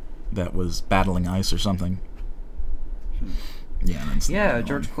suit that was battling ice or something. Yeah, that's the Yeah, other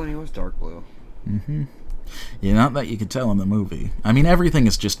George Clooney was dark blue. one. Yeah, not that you could tell in the movie. I mean, everything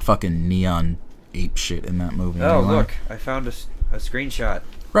is just fucking neon ape shit in that movie. Oh, anyway. look! I found a screenshot.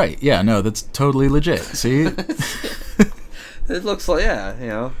 Right? Yeah, no, that's totally legit. See. It looks like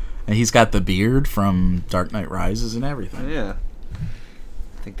And he's got the beard from Dark Knight Rises and everything. yeah.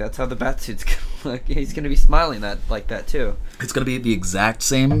 I think that's how the Batsuit's gonna look. He's gonna be smiling like that too. It's going to be the exact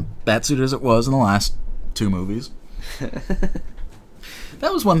same Batsuit as it was in the last two movies.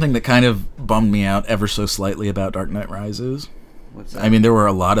 That was one thing that kind of bummed me out ever so slightly about Dark Knight Rises. What's that? I mean, there were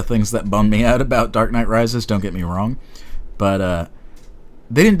a lot of things that bummed me out about Dark Knight Rises, don't get me wrong. But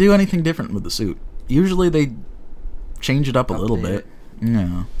they didn't do anything different with the suit. Usually they change it up a little Update bit. it.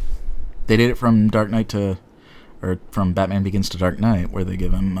 No. They did it from Dark Knight to or from Batman Begins to Dark Knight, where they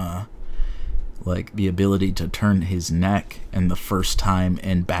give him like the ability to turn his neck, and the first time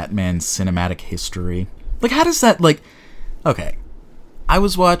in Batman's cinematic history. Like, how does that, like, okay, I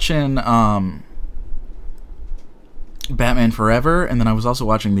was watching Batman Forever, and then I was also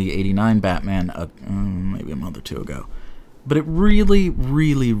watching the 89 Batman maybe a month or two ago. But it really,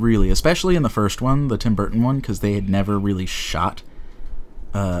 really, really, especially in the first one, the Tim Burton one, because they had never really shot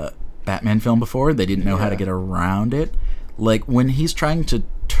a Batman film before. They didn't know how to get around it. Like, when he's trying to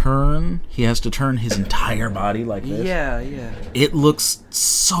turn, he has to turn his entire body like this. Yeah. It looks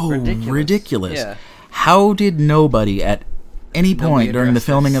so ridiculous. Yeah. How did nobody at any point during the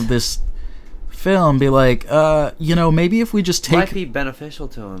filming of this film be like, maybe if we just take... Might be beneficial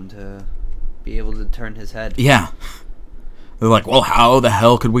to him to be able to turn his head. Yeah. They're like, well, how the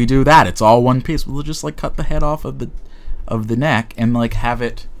hell could we do that? It's all one piece. We'll just, like, cut the head off of the neck and, like, have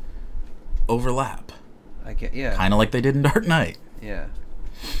it overlap. Yeah. Kind of like they did in Dark Knight. Yeah.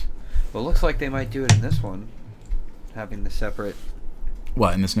 Well, it looks like they might do it in this one. Having the separate...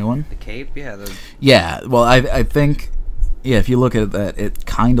 What, in this new one? The cape? Yeah. Yeah, well, I think... Yeah, if you look at that, it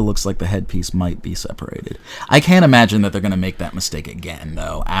kind of looks like the headpiece might be separated. I can't imagine that they're going to make that mistake again,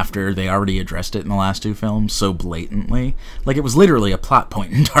 though, after they already addressed it in the last two films so blatantly. Like, it was literally a plot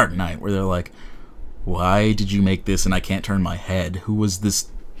point in Dark Knight where they're like, why did you make this and I can't turn my head? Who was this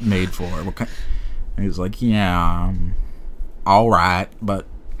made for? And he was like, yeah, all right, but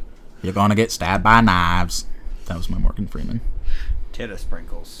you're going to get stabbed by knives. That was my Morgan Freeman. Titty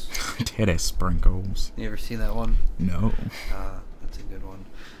sprinkles. Titty sprinkles. You ever seen that one? No. That's a good one.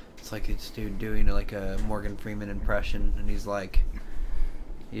 It's like this dude doing like a Morgan Freeman impression, and he's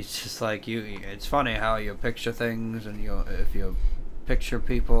just like it's funny how you picture things, and if you picture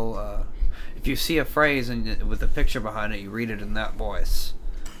people, if you see a phrase and with a picture behind it, you read it in that voice.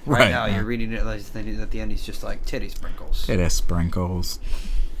 Right now, you're reading it like at the end. He's just like titty sprinkles. Titty sprinkles.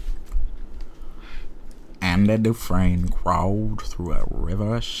 Andy Dufresne crawled through a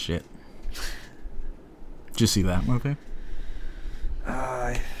river of shit. Did you see that movie?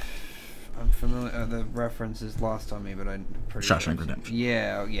 I'm familiar. The reference is lost on me, but I'm pretty sure. Shawshank Redemption.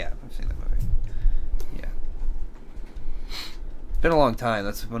 Yeah, I've seen that movie. Yeah. It's been a long time.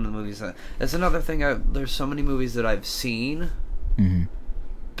 That's one of the movies that's another thing. There's so many movies that I've seen,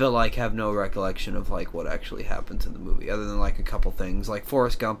 but like have no recollection of like what actually happened to the movie, other than like a couple things. Like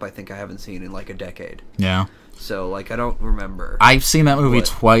Forrest Gump, I think I haven't seen in like a decade. Yeah. So like I don't remember. I've seen that movie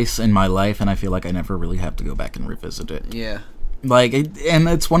twice in my life, and I feel like I never really have to go back and revisit it. Yeah. Like, and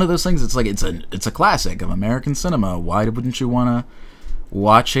it's one of those things. It's like it's a classic of American cinema. Why wouldn't you want to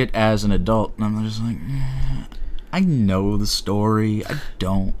watch it as an adult? And I'm just like, I know the story. I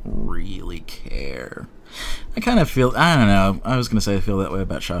don't really care. I kind of feel, I don't know, I was going to say I feel that way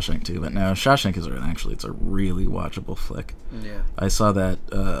about Shawshank too, but no, Shawshank is it's a really watchable flick. Yeah. I saw that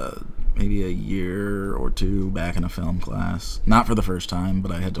maybe a year or two back in a film class. Not for the first time,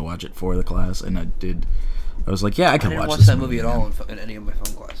 but I had to watch it for the class, and I was like, yeah, I can watch this movie. I didn't watch that movie at all in any of my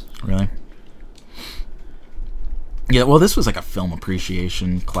film classes. Really? Yeah, well, this was like a film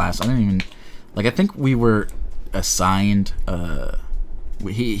appreciation class. I think we were assigned...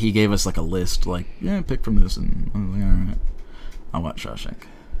 He gave us like a list, like, yeah, pick from this, and I was like, all right, I'll watch Shawshank,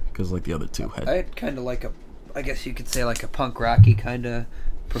 because like the other two had. I had kind of like I guess you could say like a punk rocky kind of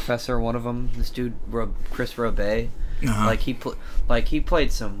professor. One of them, this dude Chris Robay, like he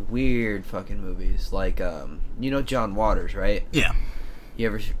played some weird fucking movies, like John Waters, right? Yeah.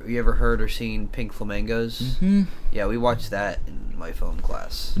 You ever heard or seen Pink Flamingos? Mm-hmm. Yeah, we watched that in my film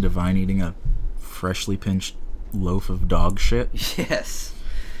class. Divine eating a freshly pinched loaf of dog shit.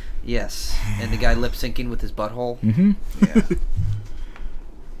 Yes, and the guy lip syncing with his butthole. Mm-hmm.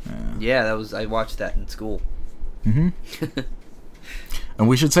 Yeah, I watched that in school. Mm-hmm. And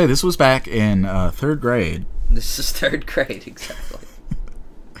we should say this was back in third grade. This is third grade, exactly.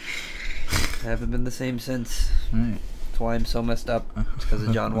 I haven't been the same since. Right. That's why I'm so messed up. It's because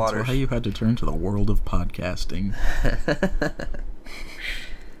of John Waters. That's why you had to turn to the world of podcasting.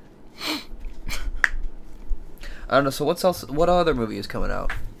 I don't know. So what's else? What other movie is coming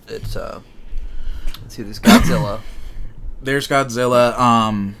out? It's let's see. There's Godzilla. There's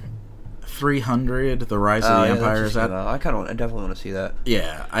Godzilla. 300. The Rise of the Empire is that? I definitely want to see that.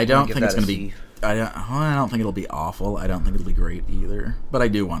 Yeah, I don't think it's gonna be. I don't think it'll be awful. I don't think it'll be great either. But I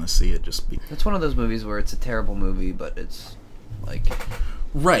do want to see it. It's one of those movies where it's a terrible movie, but it's like.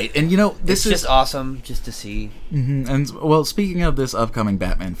 Right, and this is just awesome just to see. Mm-hmm. And well, speaking of this upcoming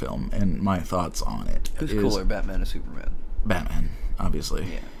Batman film and my thoughts on it, who's cooler, Batman or Superman? Batman, obviously.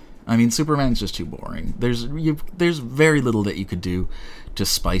 Yeah. I mean, Superman's just too boring. There's very little that you could do to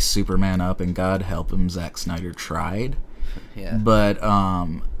spice Superman up, and God help him, Zack Snyder tried. Yeah. But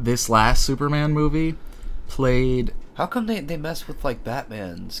this last Superman movie played... How come they mess with like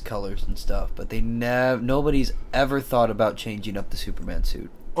Batman's colors and stuff, but nobody's ever thought about changing up the Superman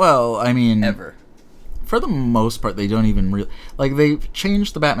suit? Well, I mean... Ever. For the most part, they don't even really... Like, they've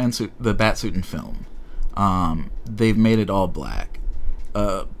changed the Batman suit, the Batsuit in film. They've made it all black.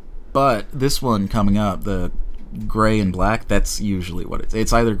 But this one coming up, the gray and black, that's usually what it's...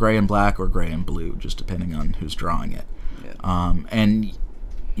 It's either gray and black or gray and blue, just depending on who's drawing it. Yeah. And,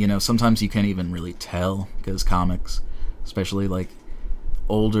 you know, sometimes you can't even really tell, because comics, especially, like,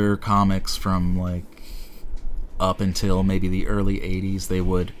 older comics from, like, up until maybe the early 80s, they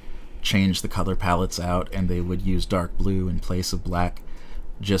would change the color palettes out, and they would use dark blue in place of black,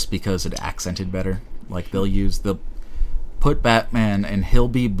 just because it accented better. Like, they'll put Batman and he'll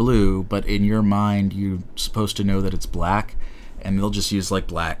be blue, but in your mind you're supposed to know that it's black, and they'll just use like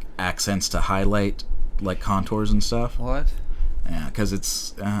black accents to highlight like contours and stuff. What? Yeah, because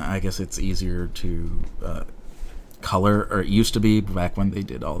it's I guess it's easier to color, or it used to be back when they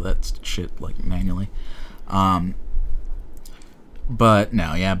did all that shit like manually. But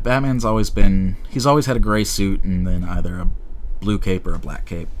no, yeah, Batman's he's always had a gray suit and then either a blue cape or a black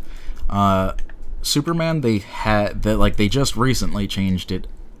cape. Superman, they just recently changed it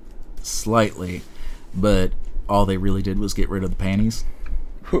slightly, but all they really did was get rid of the panties.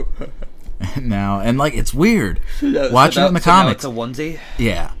 And like, it's weird watching it in the comics. Now it's a onesie.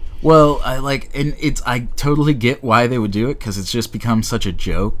 Yeah. Well, I totally get why they would do it, because it's just become such a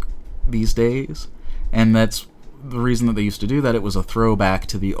joke these days, and that's the reason that they used to do that. It was a throwback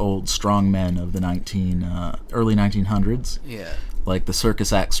to the old strongmen of the early 1900s. Yeah. Like the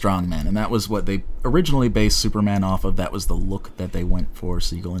circus act strongmen, and that was what they originally based Superman off of. That was the look that they went for,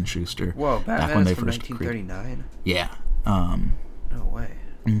 Siegel and Schuster. Whoa, back when they first 1939. Yeah. No way.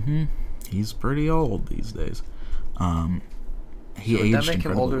 Mm-hmm. He's pretty old these days. He aged that make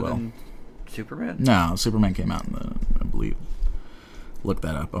him incredibly older well. than Superman? No, Superman came out in I believe. Look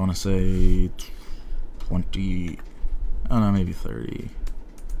that up. I want to say 20. Oh no, maybe 30.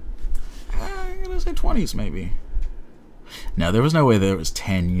 I'm gonna say 20s, maybe. No, there was no way there was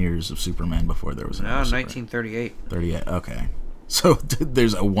 10 years of Superman before there was another Superman. 1938. 38, okay. So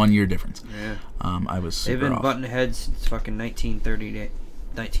there's a 1-year difference. Yeah. I was super They've been off. butting heads since fucking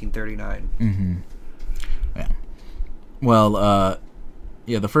 1939. Mm-hmm. Yeah. Well,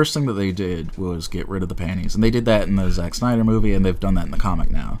 yeah, the first thing that they did was get rid of the panties. And they did that in the Zack Snyder movie, and they've done that in the comic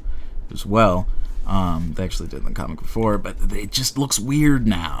now as well. They actually did it in the comic before, but it just looks weird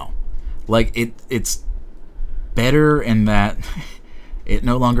now. Like, it's better in that it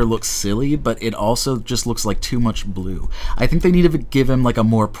no longer looks silly, but it also just looks like too much blue. I think they need to give him like a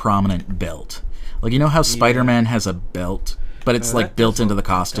more prominent belt. Like, you know how Spider-Man has a belt, but it's like built into the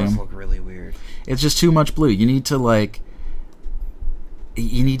costume? That does look really weird. It's just too much blue. You need to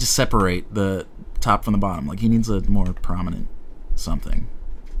separate the top from the bottom. Like, he needs a more prominent something.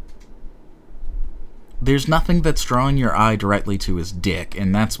 There's nothing that's drawing your eye directly to his dick,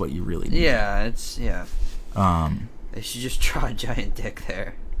 and that's what you really need. Yeah, they should just draw a giant dick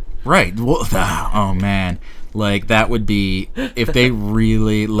there. Right. Well, oh, man. Like, that would be... If they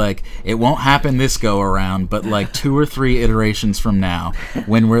really, like... It won't happen this go-around, but, like, 2 or 3 iterations from now,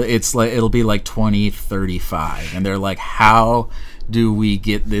 when it'll be, like, 2035, and they're like, how do we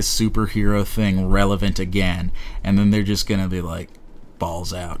get this superhero thing relevant again? And then they're just gonna be like,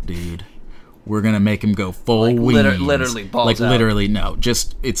 balls out, dude. We're gonna make him go full wings. Literally balls out. Like, literally, no.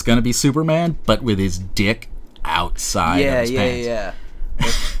 Just, it's gonna be Superman, but with his dick outside of his pants. Yeah.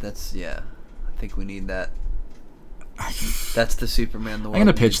 That's I think we need that. That's the Superman the world I'm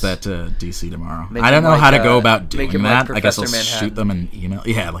gonna pitch needs. that to DC tomorrow. Make I don't know like, how to go about doing make him that. like I guess I'll Professor shoot them an email.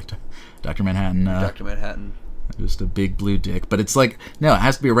 Yeah, like Dr. Manhattan. Dr. Manhattan. Just a big blue dick, but it's like, no, it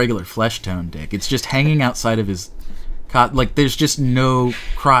has to be a regular flesh tone dick. It's just hanging outside of his, like, there's just no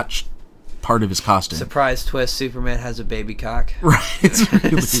crotch part of his costume. Surprise twist: Superman has a baby cock. Right, it's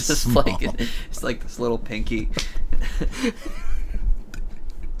really It's just small. it's like this little pinky.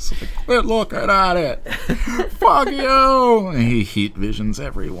 It's like, quit looking at it. Fuck you. And he heat visions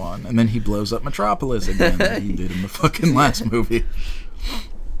everyone, and then he blows up Metropolis again, like he did in the fucking last movie.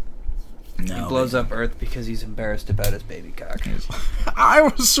 No, He blows up Earth because he's embarrassed about his baby cock. I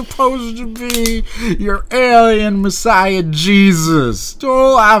was supposed to be your alien messiah, Jesus.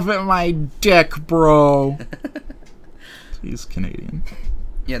 Don't laugh at my dick, bro. He's Canadian.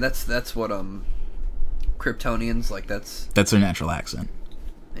 Yeah, that's what Kryptonians like. That's their natural accent.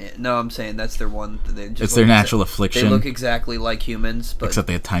 No, I'm saying that's their one. It's their natural affliction. They look exactly like humans, but except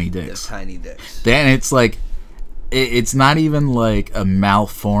they have tiny dicks. Tiny dicks. Then it's like, it's not even like a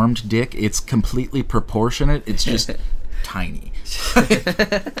malformed dick. It's completely proportionate. It's just tiny.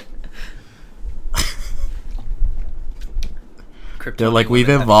 They're like, we've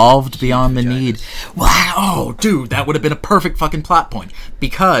evolved beyond the need. Wow, oh, dude, that would have been a perfect fucking plot point.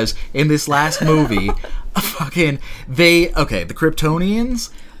 Because in this last movie, the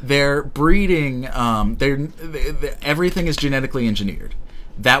Kryptonians, they're breeding, everything is genetically engineered.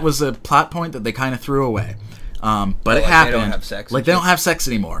 That was a plot point that they kind of threw away. But it happened. They don't have sex. Like, they don't have sex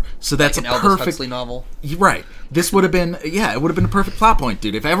anymore. So that's like a perfect... Elvis Huxley novel? Right. This would have been... Yeah, it would have been a perfect plot point,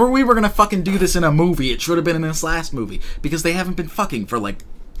 dude. If ever we were going to fucking do this in a movie, it should have been in this last movie. Because they haven't been fucking for, like,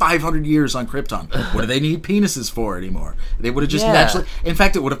 500 years on Krypton. What do they need penises for anymore? They would have just naturally... In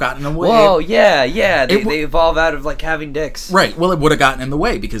fact, it would have gotten in the way. Whoa, yeah. They evolve out of, like, having dicks. Right. Well, it would have gotten in the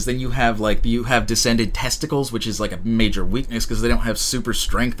way, because then you have descended testicles, which is, like, a major weakness, because they don't have super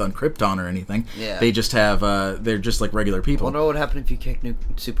strength on Krypton or anything. Yeah. They just have... they're just like regular people. Well, what would happen if you kicked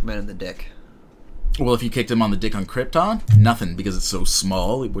Superman in the dick? Well, if you kicked him on the dick on Krypton, nothing, because it's so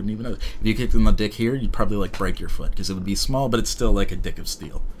small, he wouldn't even know. If you kicked him on the dick here, you'd probably, like, break your foot, because it would be small, but it's still like a dick of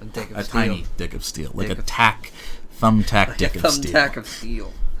steel. A tiny dick of steel. Like a thumbtack dick of steel. Thumbtack of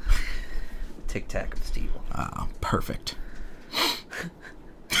steel. Tic-tac of steel. Ah, perfect.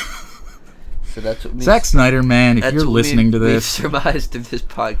 So that's what Zack Snyder, man, if you're listening to this... We've surmised in this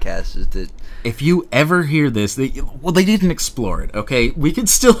podcast is that... If you ever hear this, they didn't explore it, okay? We could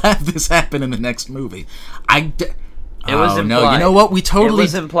still have this happen in the next movie. It was implied. No, you know what? It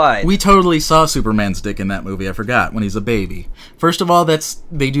was implied. We totally saw Superman's dick in that movie. I forgot, when he's a baby. First of all,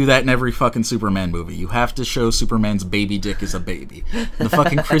 they do that in every fucking Superman movie. You have to show Superman's baby dick as a baby. The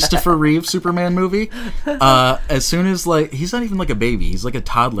fucking Christopher Reeve Superman movie, as soon as, like, he's not even like a baby. He's like a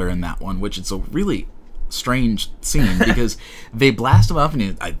toddler in that one, which is a really strange scene because they blast him up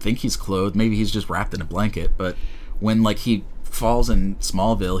and I think he's clothed. Maybe he's just wrapped in a blanket, but when, like, he falls in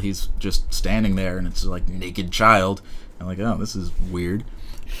Smallville, he's just standing there and it's like naked child. I'm like, oh, this is weird.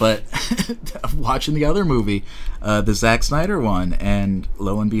 But watching the other movie, the Zack Snyder one, and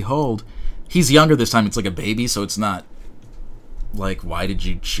lo and behold, he's younger this time. It's like a baby, so it's not like, why did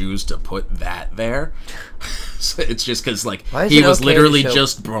you choose to put that there? So it's just because, like, he was literally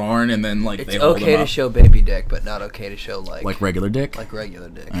just born, and then, like, they hold him up. It's okay to show baby dick, but not okay to show, like regular dick? Like regular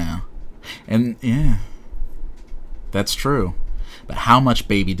dick. Yeah. And, yeah. That's true. But how much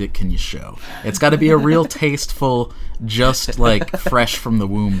baby dick can you show? It's got to be a real tasteful, just, like, fresh from the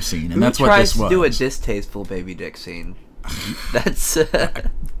womb scene, and that's what this was. Who tries to do a distasteful baby dick scene? That's...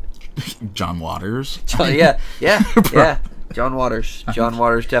 John Waters. Yeah. John Waters. John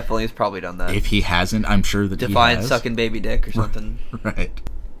Waters definitely has probably done that. If he hasn't, I'm sure that he has. Sucking baby dick or something. Right.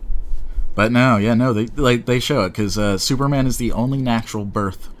 But they show it because Superman is the only natural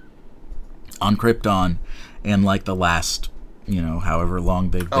birth on Krypton in, like, the last, however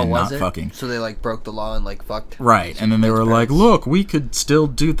long they've been not fucking. So they, like, broke the law and, like, fucked? Right. And then they were like, look, we could still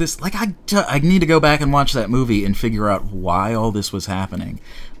do this. Like, I need to go back and watch that movie and figure out why all this was happening.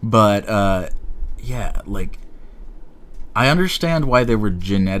 But, yeah, like, I understand why they were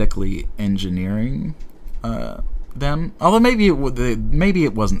genetically engineering them. Although maybe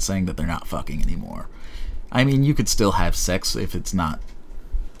it wasn't saying that they're not fucking anymore. I mean, you could still have sex if it's not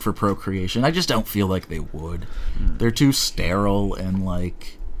for procreation. I just don't feel like they would. They're too sterile and,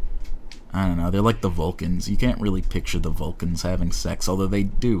 like, I don't know. They're like the Vulcans. You can't really picture the Vulcans having sex, although they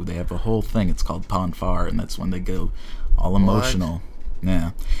do. They have a whole thing. It's called Ponfar, and that's when they go all emotional. What?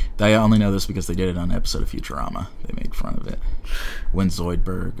 Yeah. I only know this because they did it on an episode of Futurama. They made fun of it. When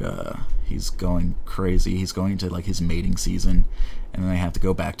Zoidberg, he's going crazy. He's going to, like, his mating season, and then they have to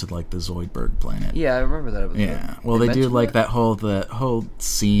go back to, like, the Zoidberg planet. Yeah, I remember that episode. Yeah. Well, they do, like, that whole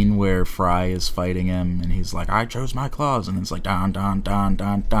scene where Fry is fighting him, and he's like, I chose my claws, and it's like, don, don, don,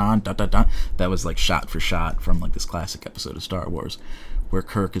 don, don, don, don, don. That was, like, shot for shot from, like, this classic episode of Star Wars, where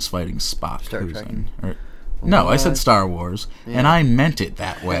Kirk is fighting Spock. Star Trek. No, I said Star Wars, and I meant it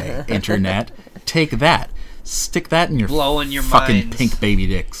that way, Internet. Take that. Stick that in your fucking minds. Pink baby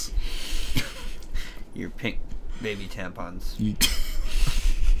dicks. Your pink baby tampons.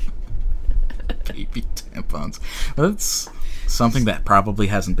 Baby tampons. That's something that probably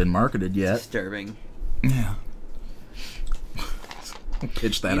hasn't been marketed yet. Disturbing. Yeah.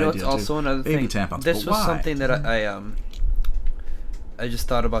 Pitch that idea, it's also another baby thing. Tampons. This was something that I just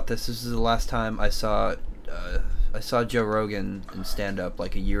thought about this. This is the last time I saw Joe Rogan in stand-up,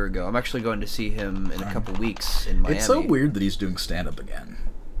 like, a year ago. I'm actually going to see him in a couple weeks in Miami. It's so weird that he's doing stand-up again.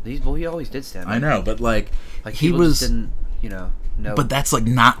 He always did stand-up. I know, but, like he didn't, no. But that's like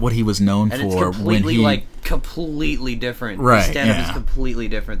not what he was known and for. It's completely when he, completely different. Right, His stand-up yeah. is completely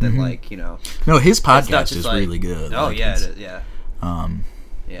different than No, his it's not podcast just is like- really good. Oh Like, yeah, it's- it is, yeah. Um,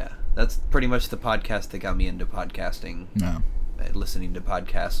 Yeah, that's pretty much the podcast that got me into podcasting, no. listening to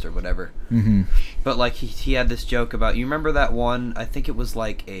podcasts or whatever. Mm-hmm. But like he had this joke about, you remember that one? I think it was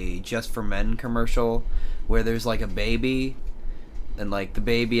like a Just for Men commercial where there's like a baby, and like the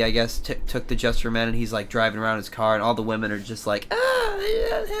baby, I guess, took the Just for Men, and he's like driving around his car, and all the women are just like,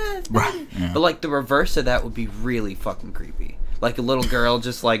 Right. Yeah. But like the reverse of that would be really fucking creepy. Like a little girl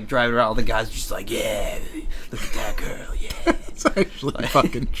just like driving around, all the guys are just like, yeah, look at that girl, yeah. It's actually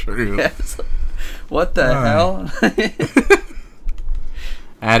fucking true. Yes. What the hell?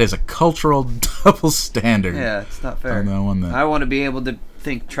 That is a cultural double standard. Yeah, it's not fair. On that one that I want to be able to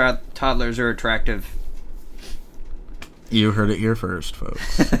think toddlers are attractive. you heard it here first,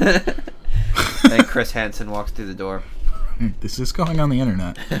 folks. And Chris Hansen walks through the door. This is going on the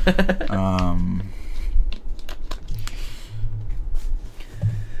internet.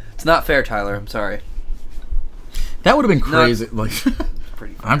 It's not fair, Tyler. I'm sorry. That would have been crazy. Like,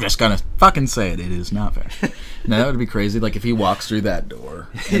 Pretty fair. I'm just gonna fucking say it. It is not fair. No, that would be crazy. Like if he walks through that door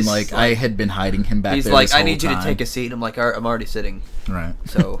and He's like like- I had been hiding him back He's there. like, this I whole need you to time." take a seat. I'm like, I'm already sitting. Right.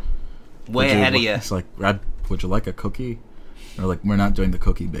 So, way Would you- ahead of you. It's like, would you like a cookie? Or like, we're not doing the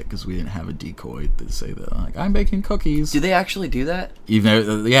cookie bit because we didn't have a decoy to say that. Like, I'm baking cookies. Do they actually do that? Even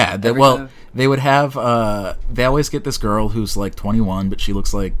though, yeah, Every well, time? they would have. They always get this girl who's like 21, but she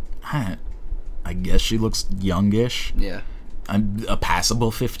looks like, I guess she looks youngish. Yeah. A passable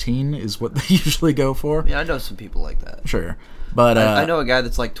 15 is what they usually go for. Yeah, I know some people like that. Sure, but I know a guy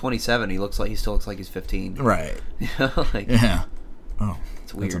that's like 27. He still looks like he's 15. right. You know, like, Yeah. Oh,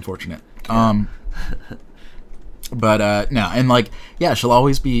 it's weird. that's unfortunate. But no, and like, yeah, she'll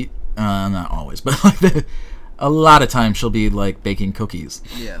always be not always, but like a lot of times she'll be like baking cookies.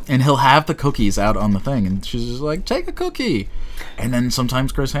 Yeah. And he'll have the cookies out on the thing, and she's just like, take a cookie. And then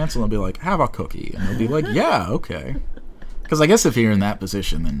sometimes Chris Hansen will be like, have a cookie, and he'll be like, yeah, okay. Because I guess if you're in that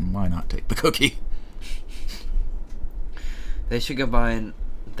position, then why not take the cookie? They should combine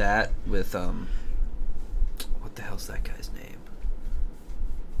that with what the hell's that guy's name?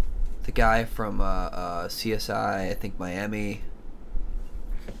 The guy from CSI, I think Miami.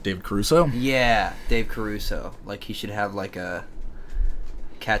 David Caruso? Yeah, Dave Caruso. Like he should have like a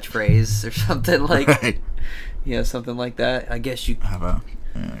catchphrase or something like, Right. something like that. I guess you Have a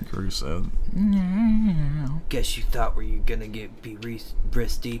Caruso. thought were you gonna be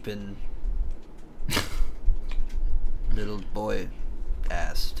wrist deep in little boy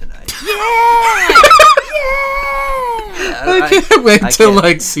ass tonight. I can't wait I till can't.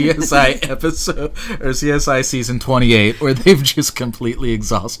 like CSI episode or CSI season 28 where they've just completely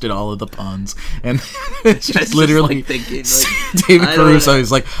exhausted all of the puns and it's just Just, literally like, thinking, like, David I don't Caruso know.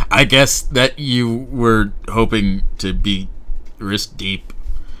 is like, I guess that you were hoping to be wrist deep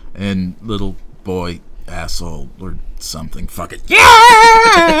in little boy asshole or something. Fuck it.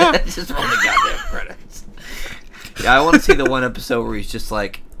 Yeah. Just roll the goddamn credits. Yeah, I want to see the one episode where he's just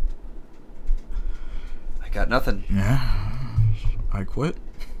like, I got nothing. Yeah. I quit.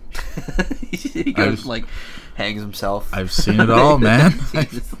 He goes like, hangs himself. I've seen it all, man.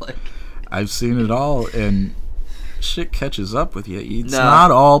 He's just like, I've seen it all, and shit catches up with you. It's No. not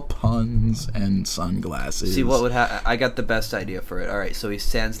all puns and sunglasses. see what would happen. I got the best idea for it. All right, so he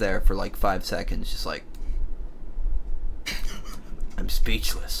stands there for like 5 seconds, just like, I'm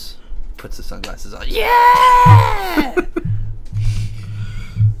speechless. Puts the sunglasses on. Yeah.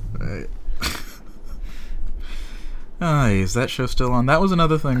 Right. Is that show still on? That was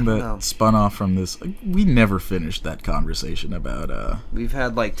another thing that know. spun off from this. We never finished that conversation about. We've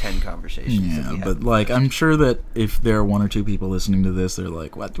had like 10 conversations. that Yeah, we but haven't like, finished. I'm sure that if there are 1 or 2 people listening to this, they're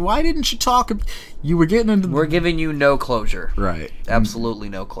like, "What? Why didn't you talk? You were getting into We're giving you no closure. right." Absolutely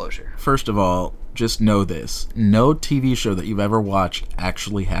no closure. First of all, just know this: no TV show that you've ever watched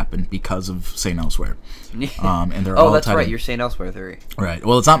actually happened because of St. Elsewhere. And they're all Oh, that's tied right. in. You're saying elsewhere theory. Right.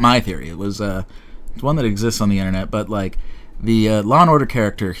 Well, it's not my theory. It was it's one that exists on the internet. But like the Law and Order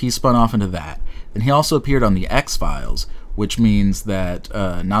character, he spun off into that, and he also appeared on the X-Files, which means that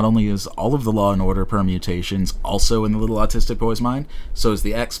not only is all of the Law and Order permutations also in the little autistic boy's mind, so is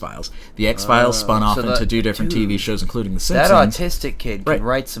the X-Files. The X-Files spun off so into that- 2 different dude, TV shows, including The That Simpsons. autistic kid Right. can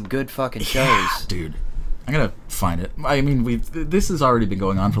write some good fucking shows. Yeah, dude. I'm gonna find it. I mean, this has already been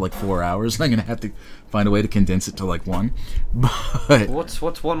going on for like 4 hours, and I'm gonna have to find a way to condense it to like 1. But What's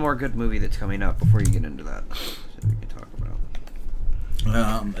one more good movie that's coming up before you get into that? That we can talk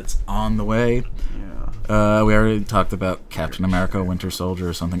about. it's on the way. Yeah. We already talked about Captain America: Winter Soldier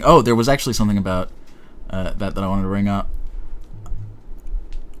or something. Oh, there was actually something about that I wanted to bring up.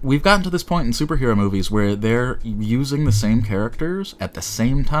 we've gotten to this point in superhero movies where they're using the same characters at the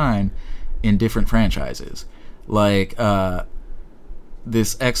same time in different franchises. Like,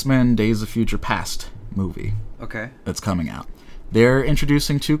 this X-Men Days of Future Past movie. Okay. That's coming out. They're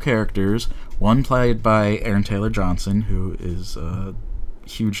introducing 2 characters, one played by Aaron Taylor Johnson, who is a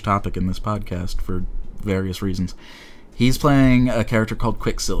huge topic in this podcast for various reasons. He's playing a character called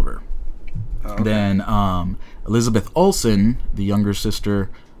Quicksilver. Oh, okay. Then Elizabeth Olsen, the younger sister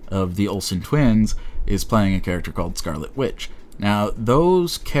of the Olsen twins, is playing a character called Scarlet Witch. Now,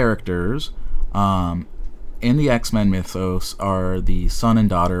 those characters in the X-Men mythos are the son and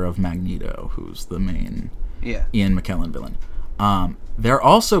daughter of Magneto, who's the main Ian McKellen villain. They're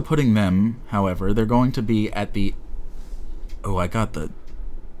also putting them, however, they're going to be at the... Oh, I got the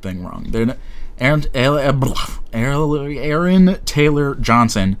thing wrong. Aaron Taylor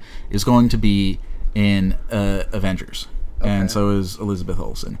Johnson is going to be in Avengers, and so is Elizabeth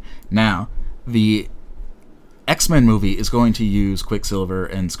Olsen. Now, the X-Men movie is going to use Quicksilver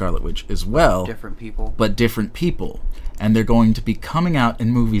and Scarlet Witch as well. Different people. But different people. And they're going to be coming out in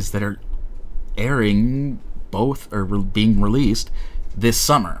movies that are airing both, or being released this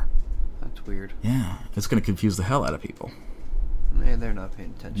summer. That's weird. Yeah, it's going to confuse the hell out of people. Yeah, they're not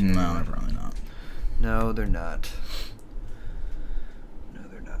paying attention. No, they're probably not. No, they're not. No,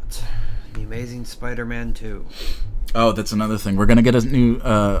 they're not. The Amazing Spider-Man 2. Oh, that's another thing. We're going to get a new...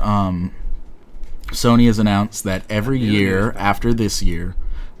 Sony has announced that every year after this year,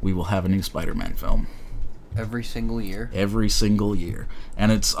 we will have a new Spider-Man film. Every single year? Every single year. And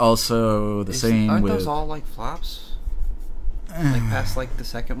it's also the same aren't with... those all, like, flops? Like, past, like, the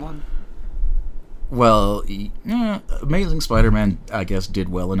second one? Well, Amazing Spider-Man, I guess, did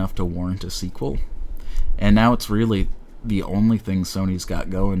well enough to warrant a sequel. And now it's really the only thing Sony's got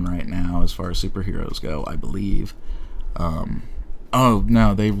going right now as far as superheroes go, I believe. Oh,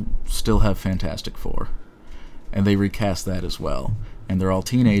 no, they still have Fantastic Four. And they recast that as well. And they're all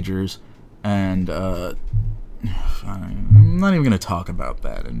teenagers. And, I'm not even going to talk about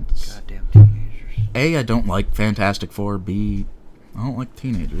that. And goddamn teenagers. A, I don't like Fantastic Four. B, I don't like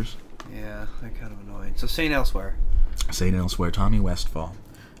teenagers. Yeah, they're kind of annoying. So, St. Elsewhere. St. Elsewhere, Tommy Westfall.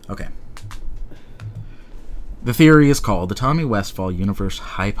 Okay. The theory is called the Tommy Westfall Universe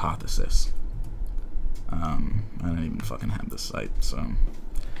Hypothesis. I don't even fucking have this site, so...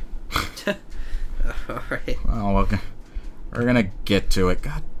 Alright. Well, we're gonna get to it.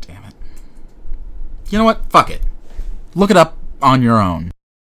 God damn it. You know what? Fuck it. Look it up on your own.